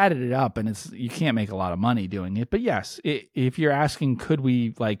mean, I've added it up and you can't make a lot of money doing it. But yes, if you're asking, could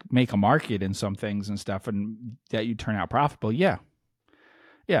we like make a market in some things and stuff and that you turn out profitable? Yeah.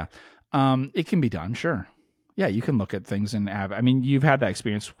 Yeah. It can be done. Sure. Yeah. You can look at things and you've had that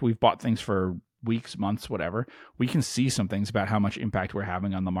experience. We've bought things for weeks, months, whatever. We can see some things about how much impact we're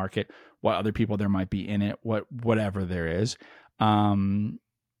having on the market, what other people there might be in it, whatever there is. And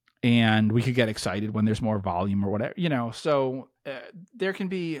we could get excited when there's more volume or whatever, so there can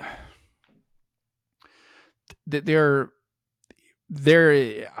be I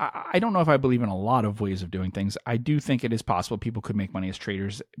don't know if I believe in a lot of ways of doing things. I do think it is possible people could make money as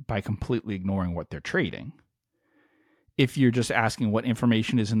traders by completely ignoring what they're trading. If you're just asking what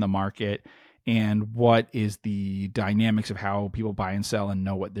information is in the market and what is the dynamics of how people buy and sell and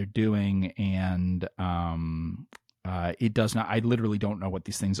know what they're doing, and it does not. I literally don't know what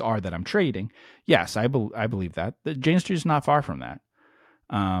these things are that I'm trading. Yes, I believe that. The Jane Street is not far from that.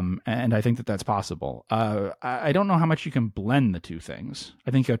 And I think that that's possible. I don't know how much you can blend the two things.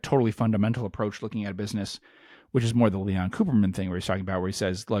 I think a totally fundamental approach looking at a business, which is more the Leon Cooperman thing where he's talking about, where he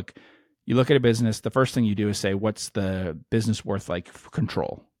says, look, you look at a business, the first thing you do is say, what's the business worth, like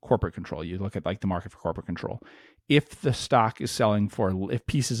control, corporate control. You look at like the market for corporate control. If the stock is selling for, if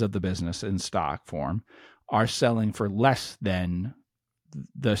pieces of the business in stock form are selling for less than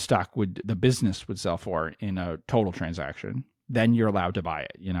the business would sell for in a total transaction, then you're allowed to buy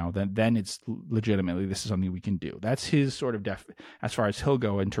it. Then it's legitimately, this is something we can do. That's his sort of as far as he'll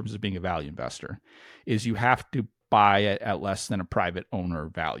go in terms of being a value investor, is you have to buy it at less than a private owner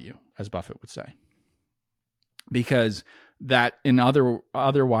value, as Buffett would say. Because that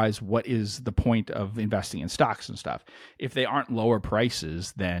otherwise, what is the point of investing in stocks and stuff? If they aren't lower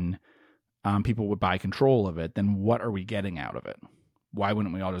prices than people would buy control of it, then what are we getting out of it? Why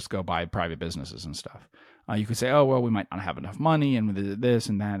wouldn't we all just go buy private businesses and stuff? You could say, oh, well, we might not have enough money and this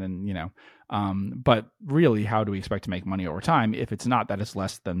and that, and but really, how do we expect to make money over time if it's not that it's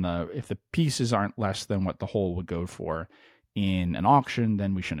less than if the pieces aren't less than what the whole would go for in an auction,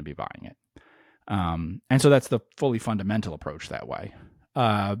 then we shouldn't be buying it. And so that's the fully fundamental approach that way.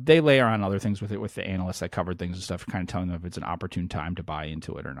 They layer on other things with it, with the analysts that covered things and stuff, kind of telling them if it's an opportune time to buy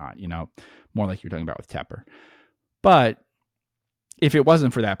into it or not, more like you're talking about with Tepper. But if it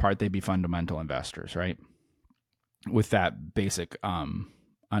wasn't for that part, they'd be fundamental investors, right? With that basic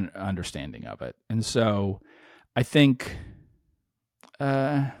understanding of it. And so I think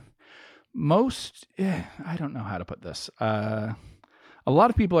I don't know how to put this. A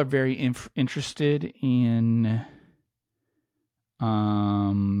lot of people are very interested in,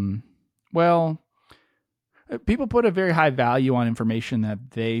 people put a very high value on information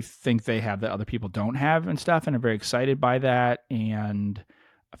that they think they have that other people don't have and stuff, and are very excited by that, and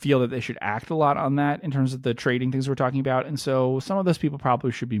feel that they should act a lot on that in terms of the trading things we're talking about. And so some of those people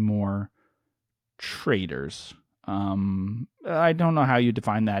probably should be more traders. I don't know how you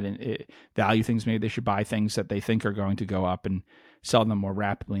define that in value things. Maybe they should buy things that they think are going to go up and sell them more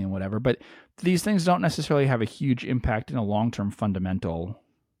rapidly and whatever. But these things don't necessarily have a huge impact in a long-term fundamental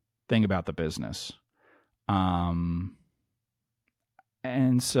thing about the business. And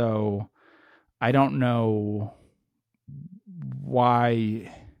so I don't know why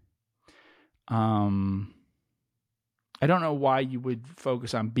you would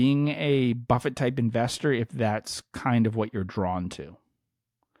focus on being a Buffett type investor if that's kind of what you're drawn to,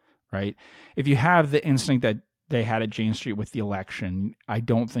 right? If you have the instinct that they had at Jane Street with the election, I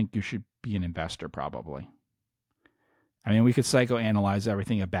don't think you should be an investor probably. I mean, we could psychoanalyze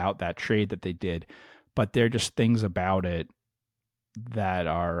everything about that trade that they did, but there are just things about it that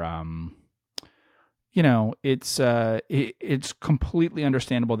are, it's completely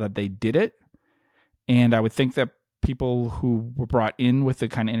understandable that they did it. And I would think that people who were brought in with the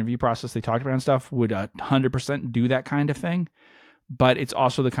kind of interview process they talked about and stuff would 100% do that kind of thing. But it's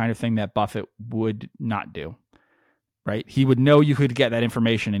also the kind of thing that Buffett would not do, right? He would know you could get that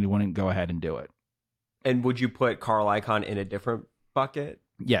information and he wouldn't go ahead and do it. And would you put Carl Icahn in a different bucket?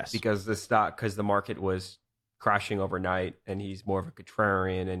 Yes. Because the market was crashing overnight and he's more of a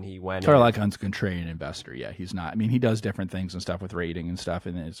contrarian, and he went. Carl Icahn's a contrarian investor. Yeah, he's not. I mean, he does different things and stuff with rating and stuff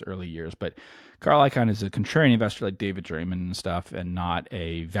in his early years, but Carl Icahn is a contrarian investor like David Draymond and stuff, and not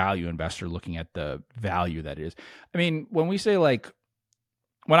a value investor looking at the value that it is. I mean, when I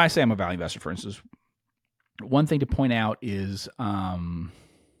say I'm a value investor, for instance, one thing to point out is I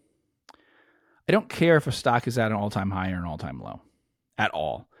don't care if a stock is at an all-time high or an all-time low at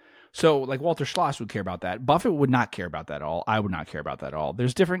all. So like Walter Schloss would care about that. Buffett would not care about that at all. I would not care about that at all.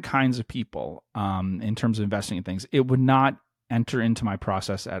 There's different kinds of people in terms of investing in things. It would not enter into my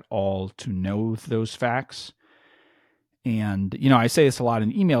process at all to know those facts. And, I say this a lot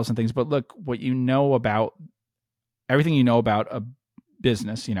in emails and things, but look, what you know about, everything you know about a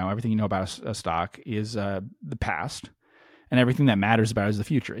business, everything you know about a stock is the past. And everything that matters about it is the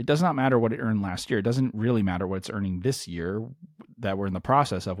future. It does not matter what it earned last year. It doesn't really matter what it's earning this year that we're in the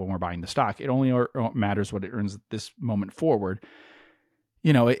process of when we're buying the stock. It only matters what it earns at this moment forward.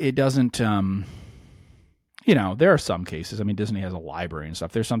 It doesn't, there are some cases. I mean, Disney has a library and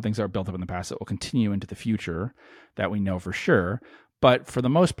stuff. There's some things that are built up in the past that will continue into the future that we know for sure. But for the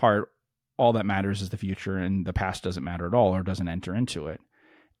most part, all that matters is the future, and the past doesn't matter at all or doesn't enter into it.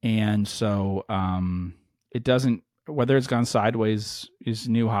 And so it doesn't, whether it's gone sideways, is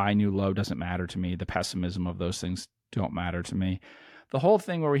new high, new low, doesn't matter to me. The pessimism of those things don't matter to me. The whole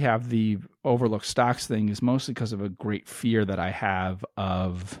thing where we have the overlooked stocks thing is mostly because of a great fear that I have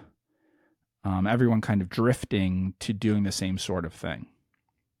of everyone kind of drifting to doing the same sort of thing,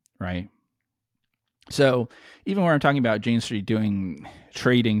 right? So even when I'm talking about Jane Street doing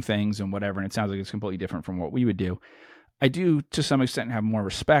trading things and whatever, and it sounds like it's completely different from what we would do, I do to some extent have more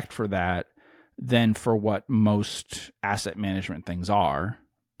respect for that than for what most asset management things are,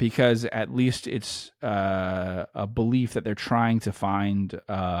 because at least it's a belief that they're trying to find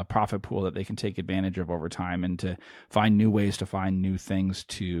a profit pool that they can take advantage of over time, and to find new ways to find new things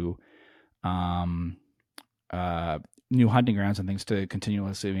to new hunting grounds and things to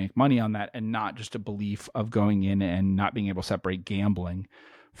continuously make money on that, and not just a belief of going in and not being able to separate gambling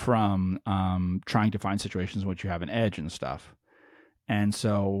from trying to find situations in which you have an edge and stuff. And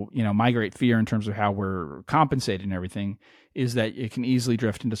so, my great fear in terms of how we're compensated and everything is that it can easily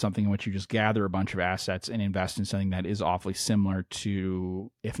drift into something in which you just gather a bunch of assets and invest in something that is awfully similar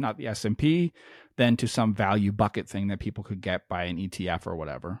to, if not the S&P, then to some value bucket thing that people could get by an ETF or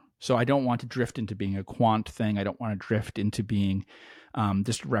whatever. So I don't want to drift into being a quant thing. I don't want to drift into being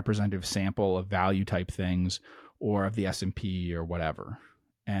just a representative sample of value type things or of the S&P or whatever.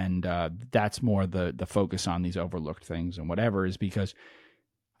 And that's more the focus on these overlooked things and whatever, is because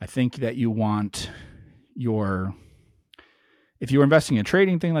I think that you want if you're investing in a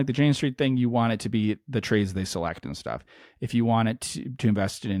trading thing like the Jane Street thing, you want it to be the trades they select and stuff. If you want it to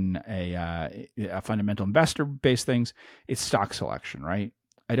invest in a fundamental investor based things, it's stock selection, right?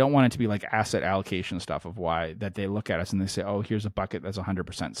 I don't want it to be like asset allocation stuff of why that they look at us and they say, oh, here's a bucket that's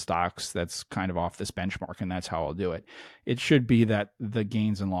 100% stocks that's kind of off this benchmark, and that's how I'll do it. It should be that the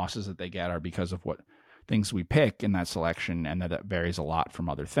gains and losses that they get are because of what things we pick in that selection, and that varies a lot from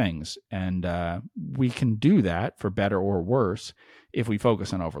other things. And we can do that for better or worse if we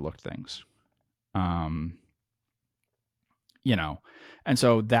focus on overlooked things. And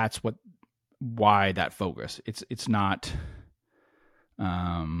so that's why that focus. It's not.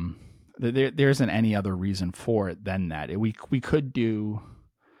 There isn't any other reason for it than that. We could do,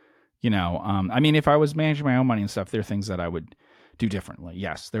 if I was managing my own money and stuff, there are things that I would do differently.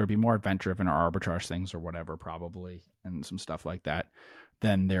 Yes, there would be more event driven or arbitrage things or whatever, probably, and some stuff like that.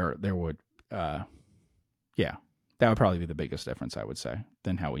 Then there would, that would probably be the biggest difference, I would say,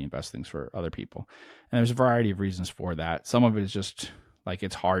 than how we invest things for other people. And there's a variety of reasons for that. Some of it is just like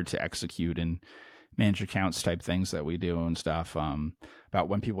it's hard to execute and manage accounts type things that we do and stuff, about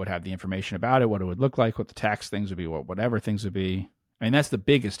when people would have the information about it, what it would look like, what the tax things would be, whatever things would be. I mean, that's the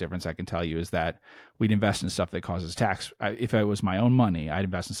biggest difference I can tell you, is that we'd invest in stuff that causes tax. If it was my own money, I'd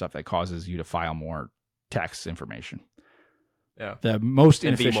invest in stuff that causes you to file more tax information. Yeah. The most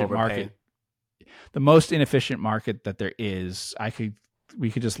inefficient market that there is,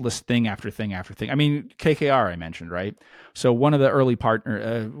 we could just list thing after thing after thing. I mean, KKR I mentioned, right? So one of the early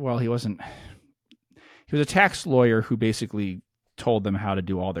he was a tax lawyer who basically told them how to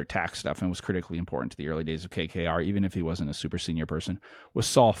do all their tax stuff and was critically important to the early days of KKR, even if he wasn't a super senior person, was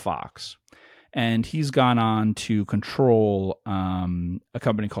Saul Fox. And he's gone on to control a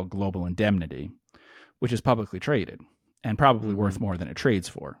company called Global Indemnity, which is publicly traded and probably worth more than it trades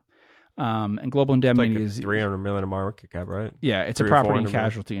for. And Global Indemnity is $300 million market cap, right? Yeah, it's a property and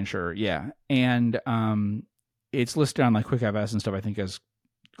casualty insurer. Yeah. And it's listed on like QuickFS and stuff, I think, as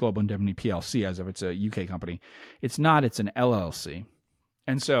Global Indemnity PLC, as if it's a UK company. It's not, it's an LLC.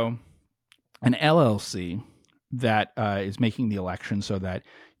 And so an LLC that is making the election so that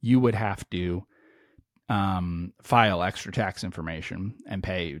you would have to file extra tax information and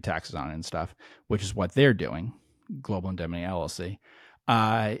pay taxes on it and stuff, which is what they're doing, Global Indemnity LLC,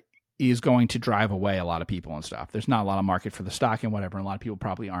 is going to drive away a lot of people and stuff. There's not a lot of market for the stock and whatever, and a lot of people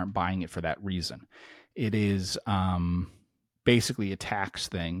probably aren't buying it for that reason. It is basically a tax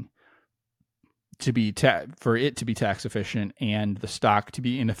thing to be for it to be tax efficient and the stock to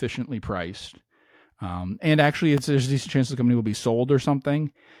be inefficiently priced. And actually, there's a decent chance the company will be sold or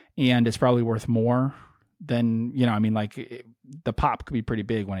something, and it's probably worth more than, the pop could be pretty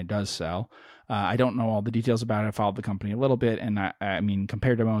big when it does sell. I don't know all the details about it. I followed the company a little bit, and I mean,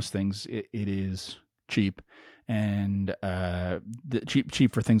 compared to most things, it is cheap. And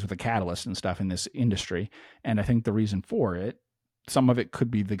cheap for things with a catalyst and stuff in this industry. And I think the reason for it, some of it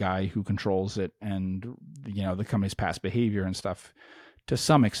could be the guy who controls it and, the company's past behavior and stuff to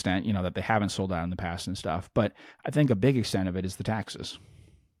some extent, that they haven't sold out in the past and stuff. But I think a big extent of it is the taxes.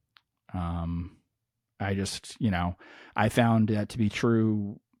 I found that to be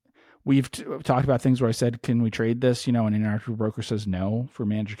true we've talked about things where I said, can we trade this? And Interactive Broker says no for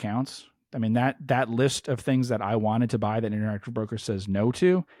managed accounts. I mean, that list of things that I wanted to buy that Interactive Broker says no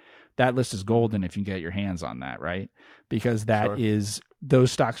to, that list is golden if you can get your hands on that, right? Because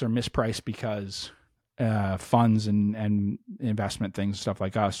those stocks are mispriced because funds and investment things, stuff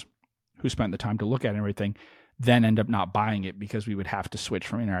like us, who spent the time to look at everything, then end up not buying it because we would have to switch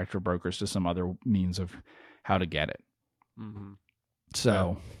from Interactive Brokers to some other means of how to get it. Mm-hmm.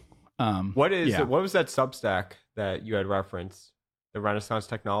 So, what was that Substack that you had referenced? The Renaissance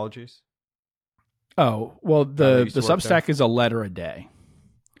Technologies? Oh, well, the Substack is a letter a day.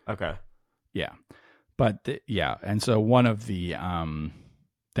 Okay. Yeah. But and so one of the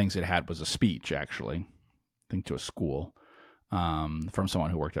things it had was a speech, actually, I think to a school, from someone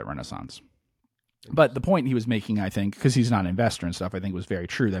who worked at Renaissance. But the point he was making, I think, because he's not an investor and stuff, I think was very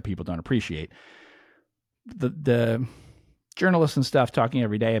true that people don't appreciate. The journalists and stuff talking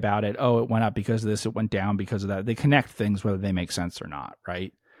every day about it. Oh, it went up because of this. It went down because of that. They connect things whether they make sense or not,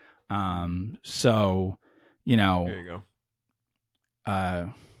 right? So, there you go.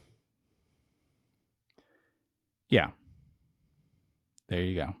 Yeah. There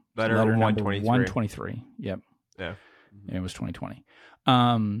you go. Letter 123. Yep. Yeah. Mm-hmm. It was 2020.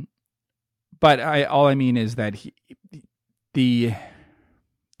 But all I mean is that there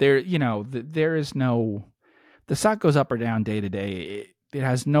is no, the stock goes up or down day to day. It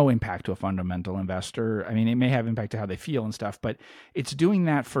has no impact to a fundamental investor. I mean, it may have impact to how they feel and stuff, but it's doing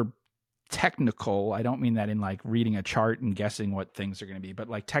that for technical. I don't mean that in like reading a chart and guessing what things are going to be, but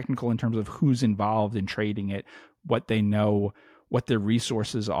like technical in terms of who's involved in trading it, what they know, what their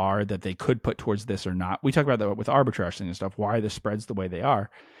resources are that they could put towards this or not. We talk about that with arbitrage and stuff. Why are the spreads the way they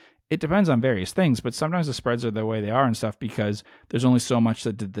are? It depends on various things, but sometimes the spreads are the way they are and stuff because there's only so much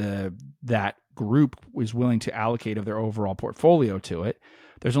that that group is willing to allocate of their overall portfolio to it.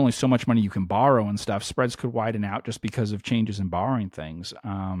 There's only so much money you can borrow and stuff. Spreads could widen out just because of changes in borrowing things.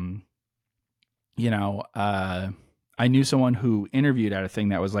 I knew someone who interviewed at a thing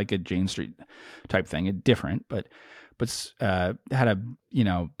that was like a Jane Street type thing, different, but was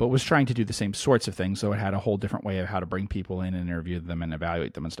trying to do the same sorts of things. So it had a whole different way of how to bring people in and interview them and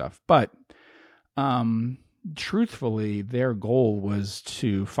evaluate them and stuff. But truthfully, their goal was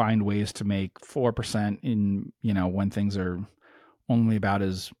to find ways to make 4% in, when things are only about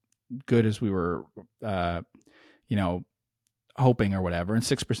as good as we were, hoping or whatever, and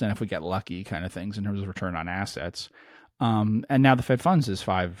 6% if we get lucky kind of things in terms of return on assets. And now the Fed funds is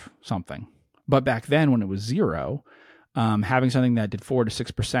 5 something. But back then when it was 0, having something that did 4 to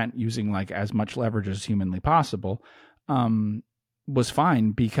 6% using like as much leverage as humanly possible was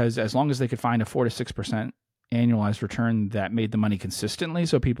fine, because as long as they could find a 4 to 6% annualized return that made the money consistently,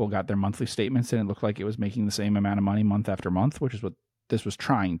 so people got their monthly statements and it looked like it was making the same amount of money month after month, which is what this was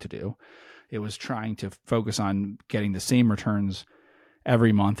trying to do. It was trying to focus on getting the same returns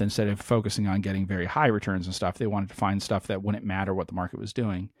every month instead of focusing on getting very high returns and stuff. They wanted to find stuff that wouldn't matter what the market was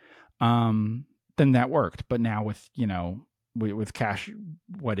doing. Then that worked. But now with cash,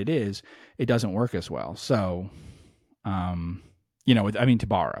 what it is, it doesn't work as well. So, to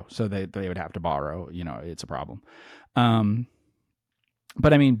borrow. So they would have to borrow, it's a problem.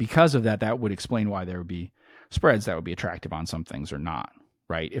 But I mean, because of that would explain why there would be spreads that would be attractive on some things or not.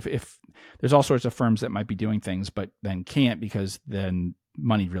 Right. If there's all sorts of firms that might be doing things, but then can't because then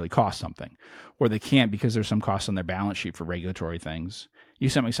money really costs something, or they can't because there's some costs on their balance sheet for regulatory things. You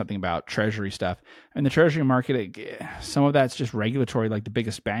sent me something about treasury stuff, and the treasury market, some of that's just regulatory. Like the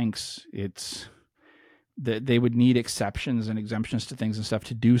biggest banks, they would need exceptions and exemptions to things and stuff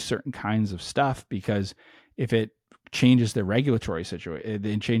to do certain kinds of stuff, because if it changes the regulatory situation,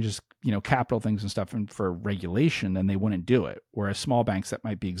 it changes, capital things and stuff, and for regulation, then they wouldn't do it. Whereas small banks that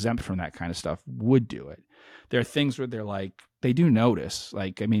might be exempt from that kind of stuff would do it. There are things where they're like, they do notice,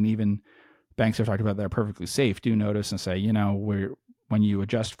 even banks I've talked about that are perfectly safe do notice and say, when you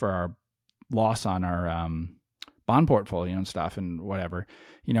adjust for our loss on our bond portfolio and stuff and whatever,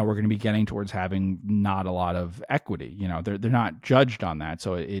 we're going to be getting towards having not a lot of equity. They're not judged on that,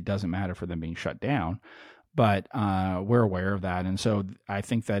 so it doesn't matter for them being shut down. But we're aware of that. And so I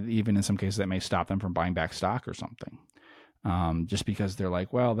think that even in some cases that may stop them from buying back stock or something, just because they're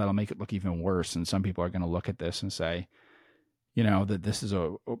like, well, that'll make it look even worse. And some people are going to look at this and say, that this is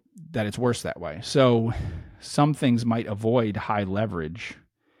that it's worse that way. So some things might avoid high leverage,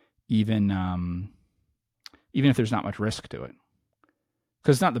 even if there's not much risk to it.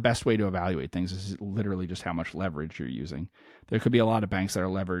 because it's not the best way to evaluate things. Is literally just how much leverage you're using. There could be a lot of banks that are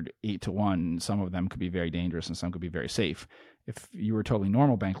levered 8-1. Some of them could be very dangerous and some could be very safe. If you were totally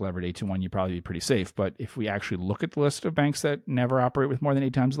normal bank levered 8-1, you'd probably be pretty safe. But if we actually look at the list of banks that never operate with more than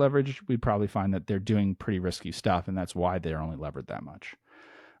 8 times leverage, we'd probably find that they're doing pretty risky stuff, and that's why they're only levered that much.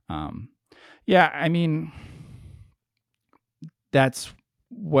 I mean, that's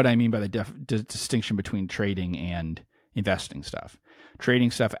what I mean by the distinction between trading and investing stuff.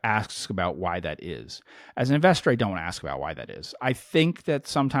 Trading stuff asks about why that is. As an investor, I don't ask about why that is. I think that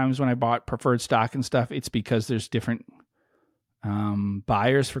sometimes when I bought preferred stock and stuff, it's because there's different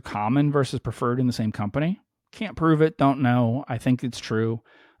buyers for common versus preferred in the same company. Can't prove it. Don't know. I think it's true.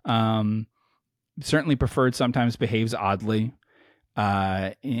 Certainly preferred sometimes behaves oddly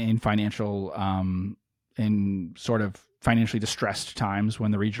in financial, in sort of financially distressed times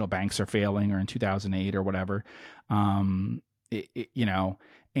when the regional banks are failing, or in 2008 or whatever. Or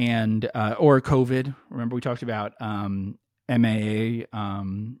COVID. Remember we talked about MAA,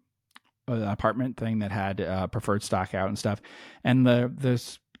 the apartment thing that had preferred stock out and stuff. And the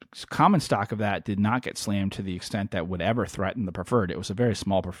common stock of that did not get slammed to the extent that would ever threaten the preferred. It was a very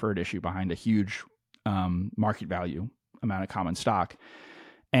small preferred issue behind a huge market value amount of common stock.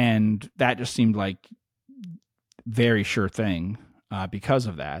 And that just seemed like very sure thing because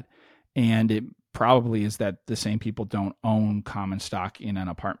of that. And it probably is that the same people don't own common stock in an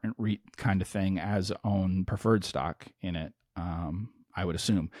apartment REIT kind of thing as own preferred stock in it, I would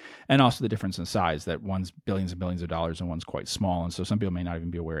assume. And also the difference in size, that one's billions and billions of dollars and one's quite small. And so some people may not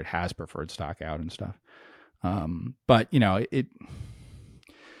even be aware it has preferred stock out and stuff. But,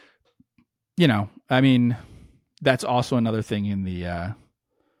 I mean, that's also another thing in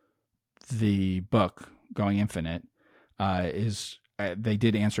the book, Going Infinite, is they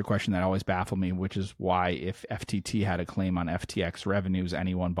did answer a question that always baffled me, which is why if FTT had a claim on FTX revenues,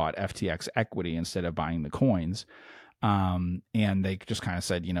 anyone bought FTX equity instead of buying the coins. And they just kind of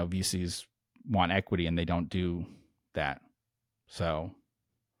said, VCs want equity and they don't do that. So,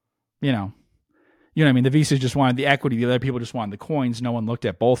 what I mean? The VCs just wanted the equity. The other people just wanted the coins. No one looked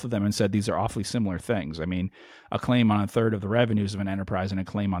at both of them and said, these are awfully similar things. I mean, a claim on a third of the revenues of an enterprise and a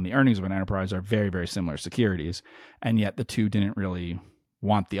claim on the earnings of an enterprise are very, very similar securities. And yet the two didn't really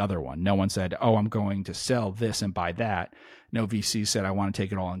want the other one. No one said, oh, I'm going to sell this and buy that. No VC said, I want to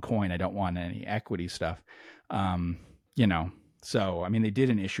take it all in coin. I don't want any equity stuff. So, I mean, they did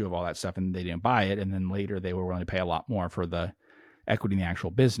an issue of all that stuff and they didn't buy it. And then later they were willing to pay a lot more for the equity in the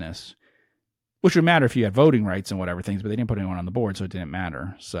actual business, which would matter if you had voting rights and whatever things, but they didn't put anyone on the board, so it didn't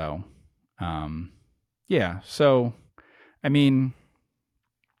matter. So, So, I mean,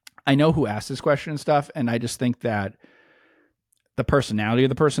 I know who asked this question and stuff, and I just think that the personality of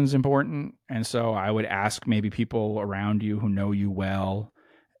the person is important. And so I would ask maybe people around you who know you well,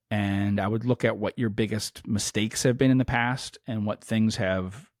 and I would look at what your biggest mistakes have been in the past and what things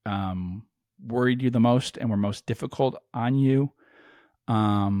have worried you the most and were most difficult on you.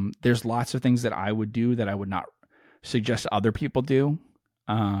 There's lots of things that I would do that I would not suggest other people do,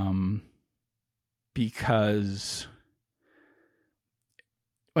 because,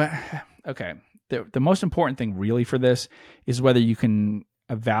 okay, the most important thing really for this is whether you can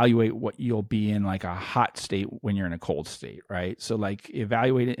evaluate what you'll be in like a hot state when you're in a cold state, right? So like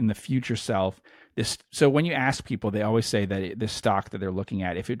evaluate it in the future self. So when you ask people, they always say that this stock that they're looking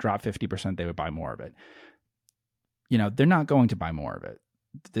at, if it dropped 50%, they would buy more of it. They're not going to buy more of it.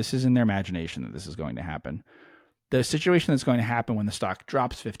 This is in their imagination that this is going to happen. The situation that's going to happen when the stock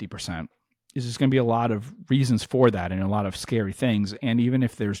drops 50% is there's going to be a lot of reasons for that and a lot of scary things. And even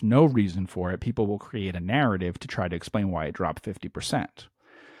if there's no reason for it, people will create a narrative to try to explain why it dropped 50%.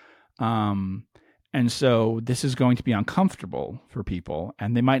 And so this is going to be uncomfortable for people,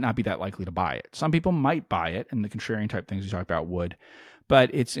 and they might not be that likely to buy it. Some people might buy it, and the contrarian type things we talked about would. But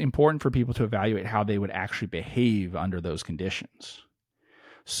it's important for people to evaluate how they would actually behave under those conditions.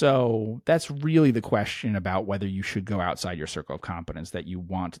 So that's really the question about whether you should go outside your circle of competence that you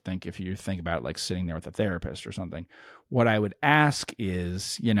want to think, if you think about it like sitting there with a therapist or something. What I would ask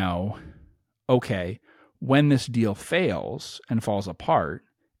is, okay, when this deal fails and falls apart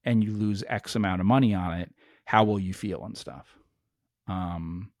and you lose X amount of money on it, how will you feel and stuff?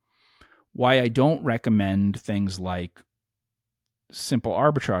 Why I don't recommend things like simple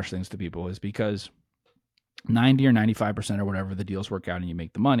arbitrage things to people is because 90 or 95% or whatever the deals work out and you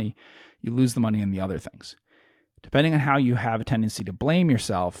make the money, you lose the money in the other things. Depending on how you have a tendency to blame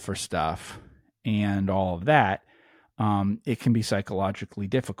yourself for stuff and all of that, it can be psychologically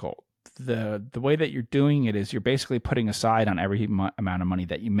difficult. the way that you're doing it is you're basically putting aside on every amount of money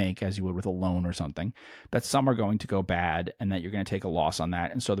that you make, as you would with a loan or something, that some are going to go bad and that you're going to take a loss on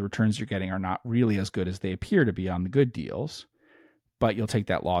that. And so the returns you're getting are not really as good as they appear to be on the good deals, but you'll take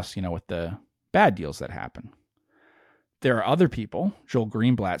that loss, with the bad deals that happen. There are other people, Joel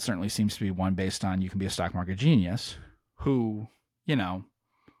Greenblatt certainly seems to be one based on You Can Be a Stock Market Genius, who,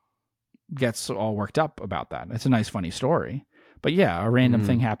 gets all worked up about that. It's a nice, funny story. But yeah, a random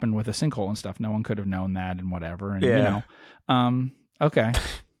thing happened with a sinkhole and stuff. No one could have known that and whatever. And, okay.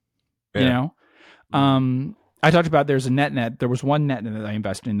 Yeah. I talked about there's a net. There was one net that I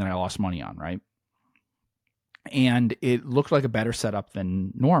invested in that I lost money on, right? And it looked like a better setup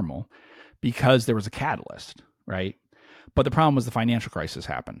than normal because there was a catalyst, right? But the problem was the financial crisis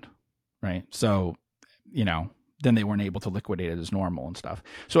happened, right? So, then they weren't able to liquidate it as normal and stuff.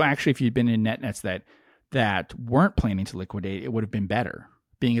 So actually, if you'd been in nets that weren't planning to liquidate, it would have been better.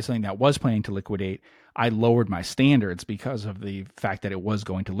 Being as something that was planning to liquidate, I lowered my standards because of the fact that it was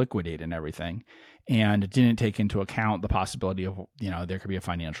going to liquidate and everything, and it didn't take into account the possibility of, there could be a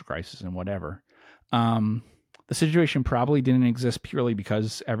financial crisis and whatever. The situation probably didn't exist purely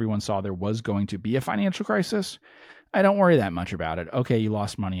because everyone saw there was going to be a financial crisis. I don't worry that much about it. Okay, you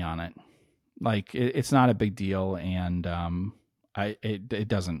lost money on it. Like, it's not a big deal, and it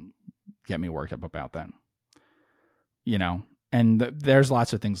doesn't get me worked up about that. And there's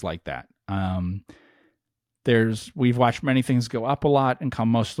lots of things like that. We've watched many things go up a lot and come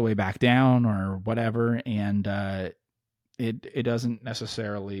most of the way back down or whatever, and it doesn't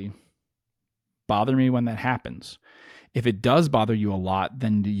necessarily bother me when that happens. If it does bother you a lot,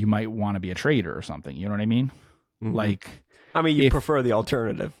 then you might want to be a trader or something. You know what I mean? Mm-hmm. Like, you prefer the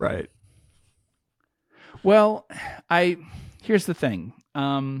alternative, right? Well, here's the thing.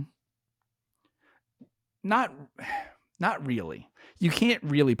 Not really. You can't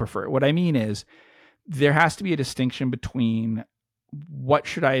really prefer it. What I mean is there has to be a distinction between what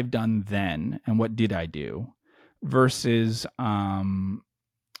should I have done then and what did I do versus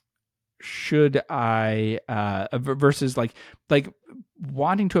should I versus like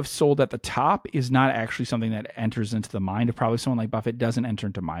wanting to have sold at the top is not actually something that enters into the mind of probably someone like Buffett. Doesn't enter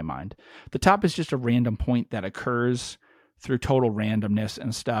into my mind. The top is just a random point that occurs through total randomness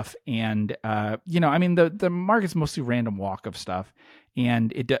and stuff. And, the market's mostly random walk of stuff,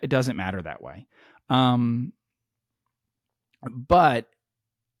 and it doesn't matter that way. But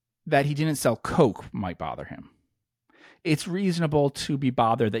that he didn't sell Coke might bother him. It's reasonable to be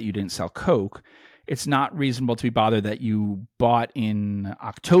bothered that you didn't sell Coke. It's not reasonable to be bothered that you bought in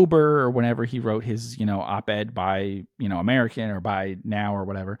October or whenever he wrote his, op-ed by, American or by Now or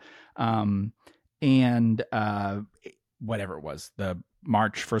whatever. Whatever it was, the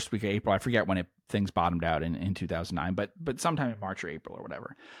March, first week of April. I forget when things bottomed out in 2009, but sometime in March or April or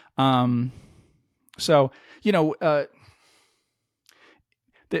whatever.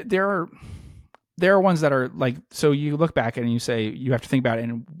 There are ones that are like, so you look back and you say, you have to think about it.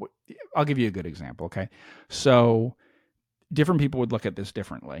 And I'll give you a good example. Okay. So different people would look at this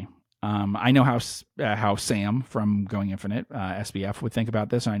differently. I know how Sam from Going Infinite, SBF, would think about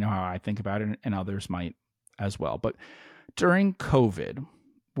this. And I know how I think about it, and others might as well. But during COVID,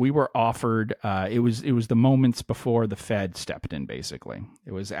 we were offered, it was the moments before the Fed stepped in, basically.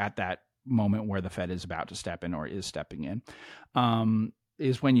 It was at that moment where the Fed is about to step in or is stepping in,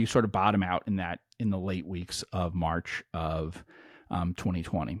 is when you sort of bottom out in the late weeks of March of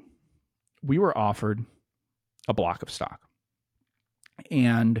 2020. We were offered a block of stock,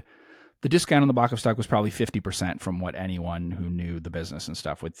 and the discount on the block of stock was probably 50% from what anyone who knew the business and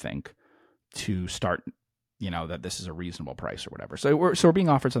stuff would think to start, that this is a reasonable price or whatever. So we're being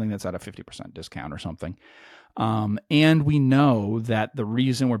offered something that's at a 50% discount or something. And we know that the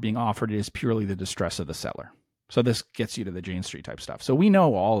reason we're being offered it is purely the distress of the seller. So this gets you to the Jane Street type stuff. So we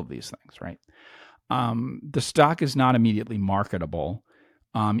know all of these things, right? The stock is not immediately marketable,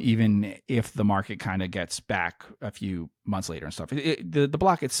 even if the market kind of gets back a few months later and stuff. The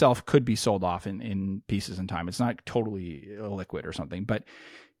block itself could be sold off in pieces in time. It's not totally illiquid or something, but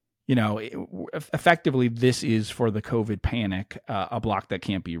effectively, this is for the COVID panic, a block that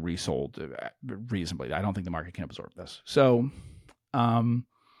can't be resold reasonably. I don't think the market can absorb this. So, and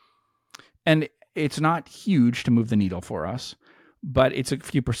it's not huge to move the needle for us, but it's a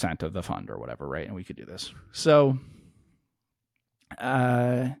few percent of the fund or whatever, right? And we could do this. So,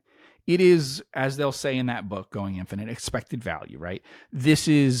 it is, as they'll say in that book, Going Infinite, expected value, right? This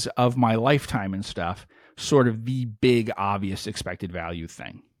is, of my lifetime and stuff, sort of the big, obvious expected value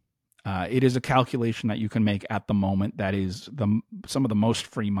thing. It is a calculation that you can make at the moment that is some of the most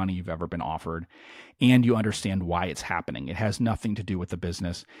free money you've ever been offered, and you understand why it's happening. It has nothing to do with the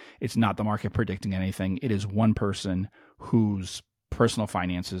business. It's not the market predicting anything. It is one person whose personal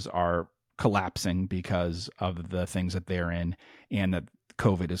finances are collapsing because of the things that they're in, and that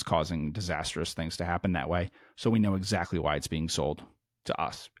COVID is causing disastrous things to happen that way. So we know exactly why it's being sold to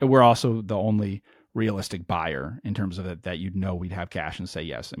us. We're also the only realistic buyer in terms of that you'd know we'd have cash and say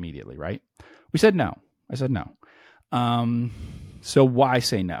yes immediately, right? We said no. I said no. So why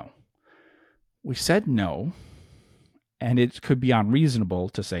say no? We said no, and it could be unreasonable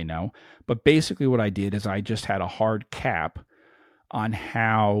to say no, but basically what I did is I just had a hard cap on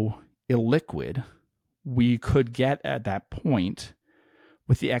how illiquid we could get at that point,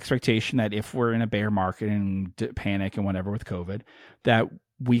 with the expectation that if we're in a bear market and panic and whatever with COVID, that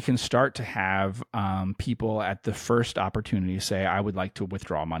we can start to have people at the first opportunity say, I would like to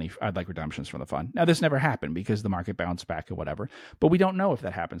withdraw money. I'd like redemptions from the fund. Now, this never happened because the market bounced back or whatever, but we don't know if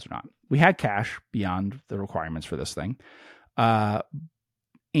that happens or not. We had cash beyond the requirements for this thing.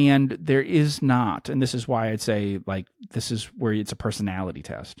 And there is not, and this is why I'd say, like, this is where it's a personality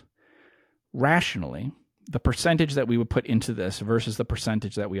test. Rationally, the percentage that we would put into this versus the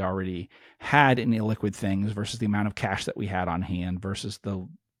percentage that we already had in illiquid things versus the amount of cash that we had on hand versus the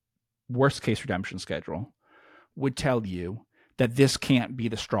worst case redemption schedule would tell you that this can't be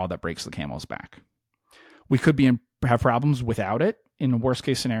the straw that breaks the camel's back. We could have problems without it in a worst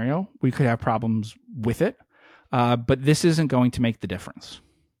case scenario. We could have problems with it, but this isn't going to make the difference.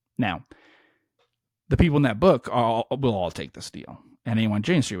 Now, the people in that book will all take this deal. And anyone on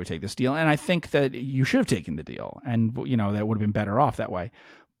Jane Street would take this deal. And I think that you should have taken the deal. And, that would have been better off that way.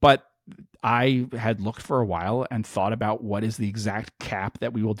 But I had looked for a while and thought about what is the exact cap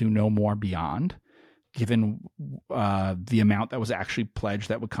that we will do no more beyond, given the amount that was actually pledged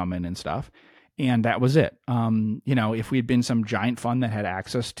that would come in and stuff. And that was it. If we had been some giant fund that had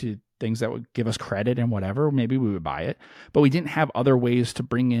access to things that would give us credit and whatever, maybe we would buy it. But we didn't have other ways to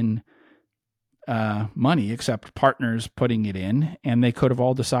bring in money except partners putting it in, and they could have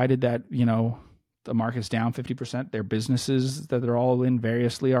all decided that the market's down 50%. Their businesses that they're all in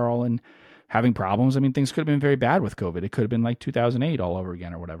variously are all in having problems. I mean, things could have been very bad with COVID. It could have been like 2008 all over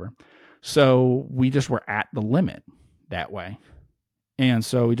again or whatever. So we just were at the limit that way, and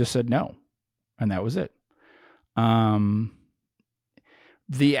so we just said no, and that was it.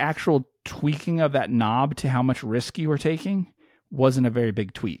 The actual tweaking of that knob to how much risk you were taking wasn't a very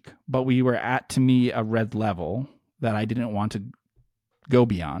big tweak, but we were at, to me, a red level that I didn't want to go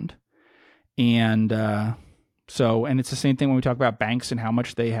beyond. And and it's the same thing when we talk about banks and how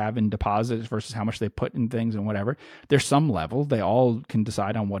much they have in deposits versus how much they put in things and whatever. There's some level. They all can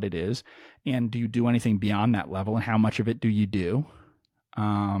decide on what it is. And do you do anything beyond that level, and how much of it do you do?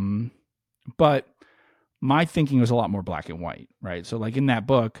 But my thinking was a lot more black and white, right? So like in that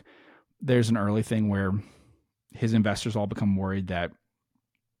book, there's an early thing where his investors all become worried that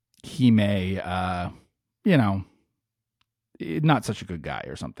he may, not such a good guy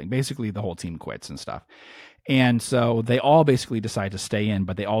or something. Basically, the whole team quits and stuff. And so they all basically decide to stay in,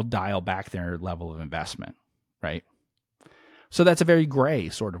 but they all dial back their level of investment, right? So that's a very gray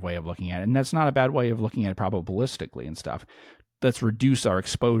sort of way of looking at it. And that's not a bad way of looking at it probabilistically and stuff. Let's reduce our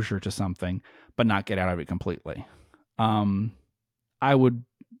exposure to something, but not get out of it completely. I would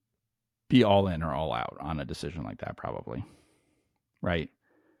be all in or all out on a decision like that, probably. Right?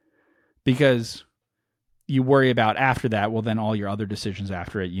 Because you worry about after that, well, then all your other decisions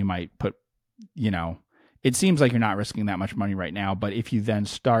after it, you might put, it seems like you're not risking that much money right now, but if you then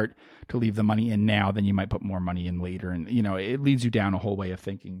start to leave the money in now, then you might put more money in later. And, it leads you down a whole way of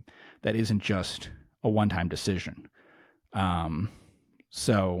thinking that isn't just a one-time decision. And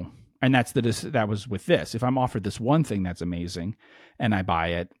that was with this. If I'm offered this one thing that's amazing and I buy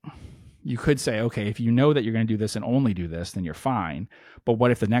it, you could say, okay, if you know that you're going to do this and only do this, then you're fine. But what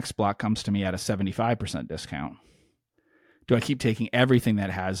if the next block comes to me at a 75% discount? Do I keep taking everything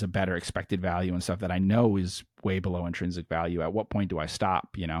that has a better expected value and stuff that I know is way below intrinsic value? At what point do I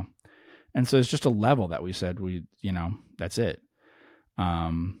stop, And so it's just a level that we said that's it.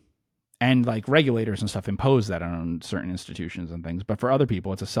 And like regulators and stuff impose that on certain institutions and things. But for other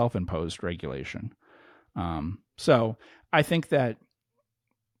people, it's a self-imposed regulation. So I think that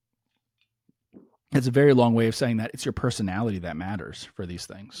it's a very long way of saying that it's your personality that matters for these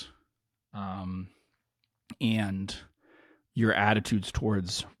things. And your attitudes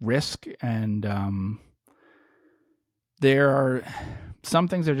towards risk. And there are some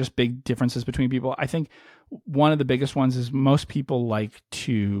things that are just big differences between people. I think one of the biggest ones is most people like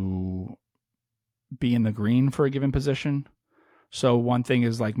to be in the green for a given position. So one thing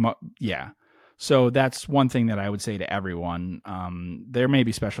is like, yeah. So that's one thing that I would say to everyone. There may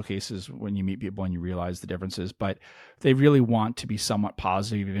be special cases when you meet people and you realize the differences, but they really want to be somewhat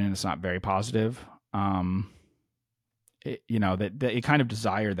positive, even if it's not very positive. That they kind of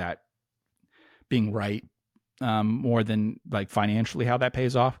desire that being right more than like financially how that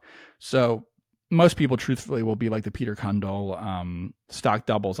pays off. So most people truthfully will be like the Peter Cundall, stock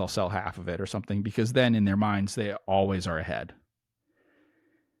doubles, I'll sell half of it or something, because then in their minds, they always are ahead.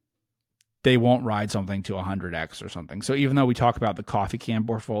 They won't ride something to 100x or something. So even though we talk about the coffee can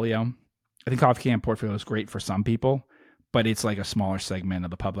portfolio, I think coffee can portfolio is great for some people, but it's like a smaller segment of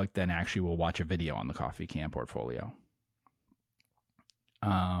the public than actually will watch a video on the coffee can portfolio.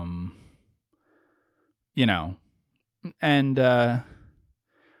 And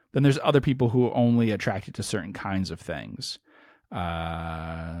then there's other people who are only attracted to certain kinds of things.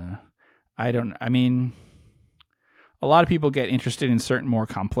 A lot of people get interested in certain more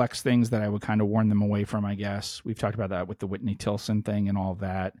complex things that I would kind of warn them away from, I guess. We've talked about that with the Whitney Tilson thing and all of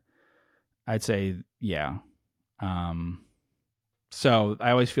that. I'd say, yeah. So I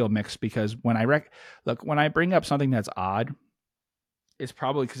always feel mixed because when I bring up something that's odd, it's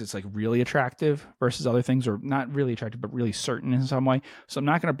probably because it's like really attractive versus other things, or not really attractive, but really certain in some way. So I'm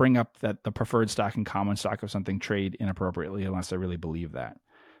not going to bring up that the preferred stock and common stock of something trade inappropriately unless I really believe that,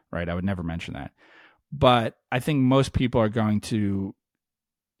 right? I would never mention that. But I think most people are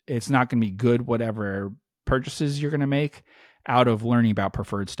it's not going to be good, whatever purchases you're going to make out of learning about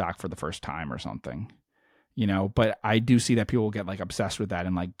preferred stock for the first time or something, but I do see that people get like obsessed with that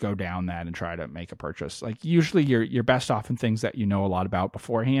and like go down that and try to make a purchase. Like usually you're best off in things that you know a lot about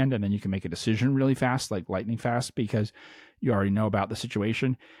beforehand, and then you can make a decision really fast, like lightning fast, because you already know about the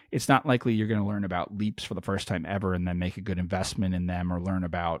situation. It's not likely you're going to learn about leaps for the first time ever and then make a good investment in them or learn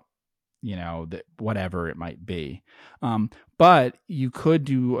about whatever it might be. But you could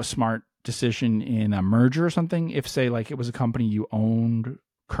do a smart decision in a merger or something. If say like it was a company you owned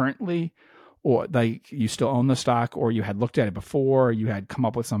currently, or like you still own the stock, or you had looked at it before, or you had come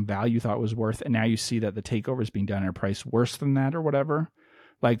up with some value you thought it was worth, and now you see that the takeover is being done at a price worse than that or whatever,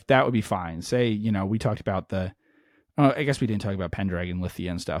 like that would be fine. Say, we talked about I guess we didn't talk about Pendragon, Lithia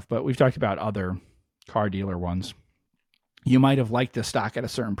and stuff, but we've talked about other car dealer ones. You might have liked the stock at a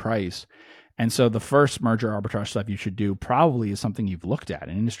certain price. And so the first merger arbitrage stuff you should do probably is something you've looked at,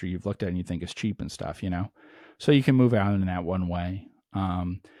 an industry you've looked at and you think is cheap and stuff, so you can move out in that one way.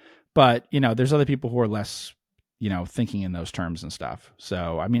 But there's other people who are less, thinking in those terms and stuff.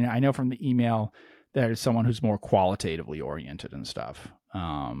 So, I mean, I know from the email there's someone who's more qualitatively oriented and stuff.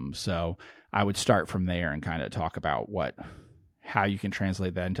 So I would start from there and kind of talk about how you can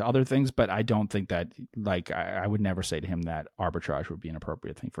translate that into other things. But I don't think that, like, I would never say to him that arbitrage would be an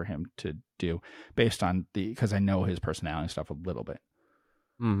appropriate thing for him to do based on because I know his personality and stuff a little bit.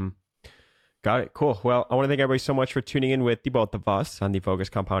 Mm-hmm. Got it. Cool. Well, I want to thank everybody so much for tuning in with the both of us on the Focus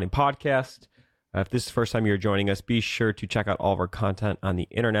Compounding Podcast. If this is the first time you're joining us, be sure to check out all of our content on the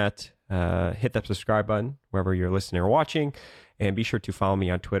internet. Hit that subscribe button wherever you're listening or watching, and be sure to follow me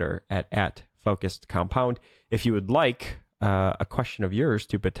on Twitter at Focused Compound. If you would like a question of yours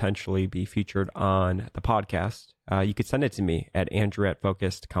to potentially be featured on the podcast, you could send it to me at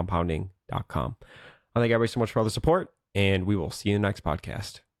andrew@focusedcompounding.com. I thank everybody so much for all the support, and we will see you in the next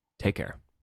podcast. Take care.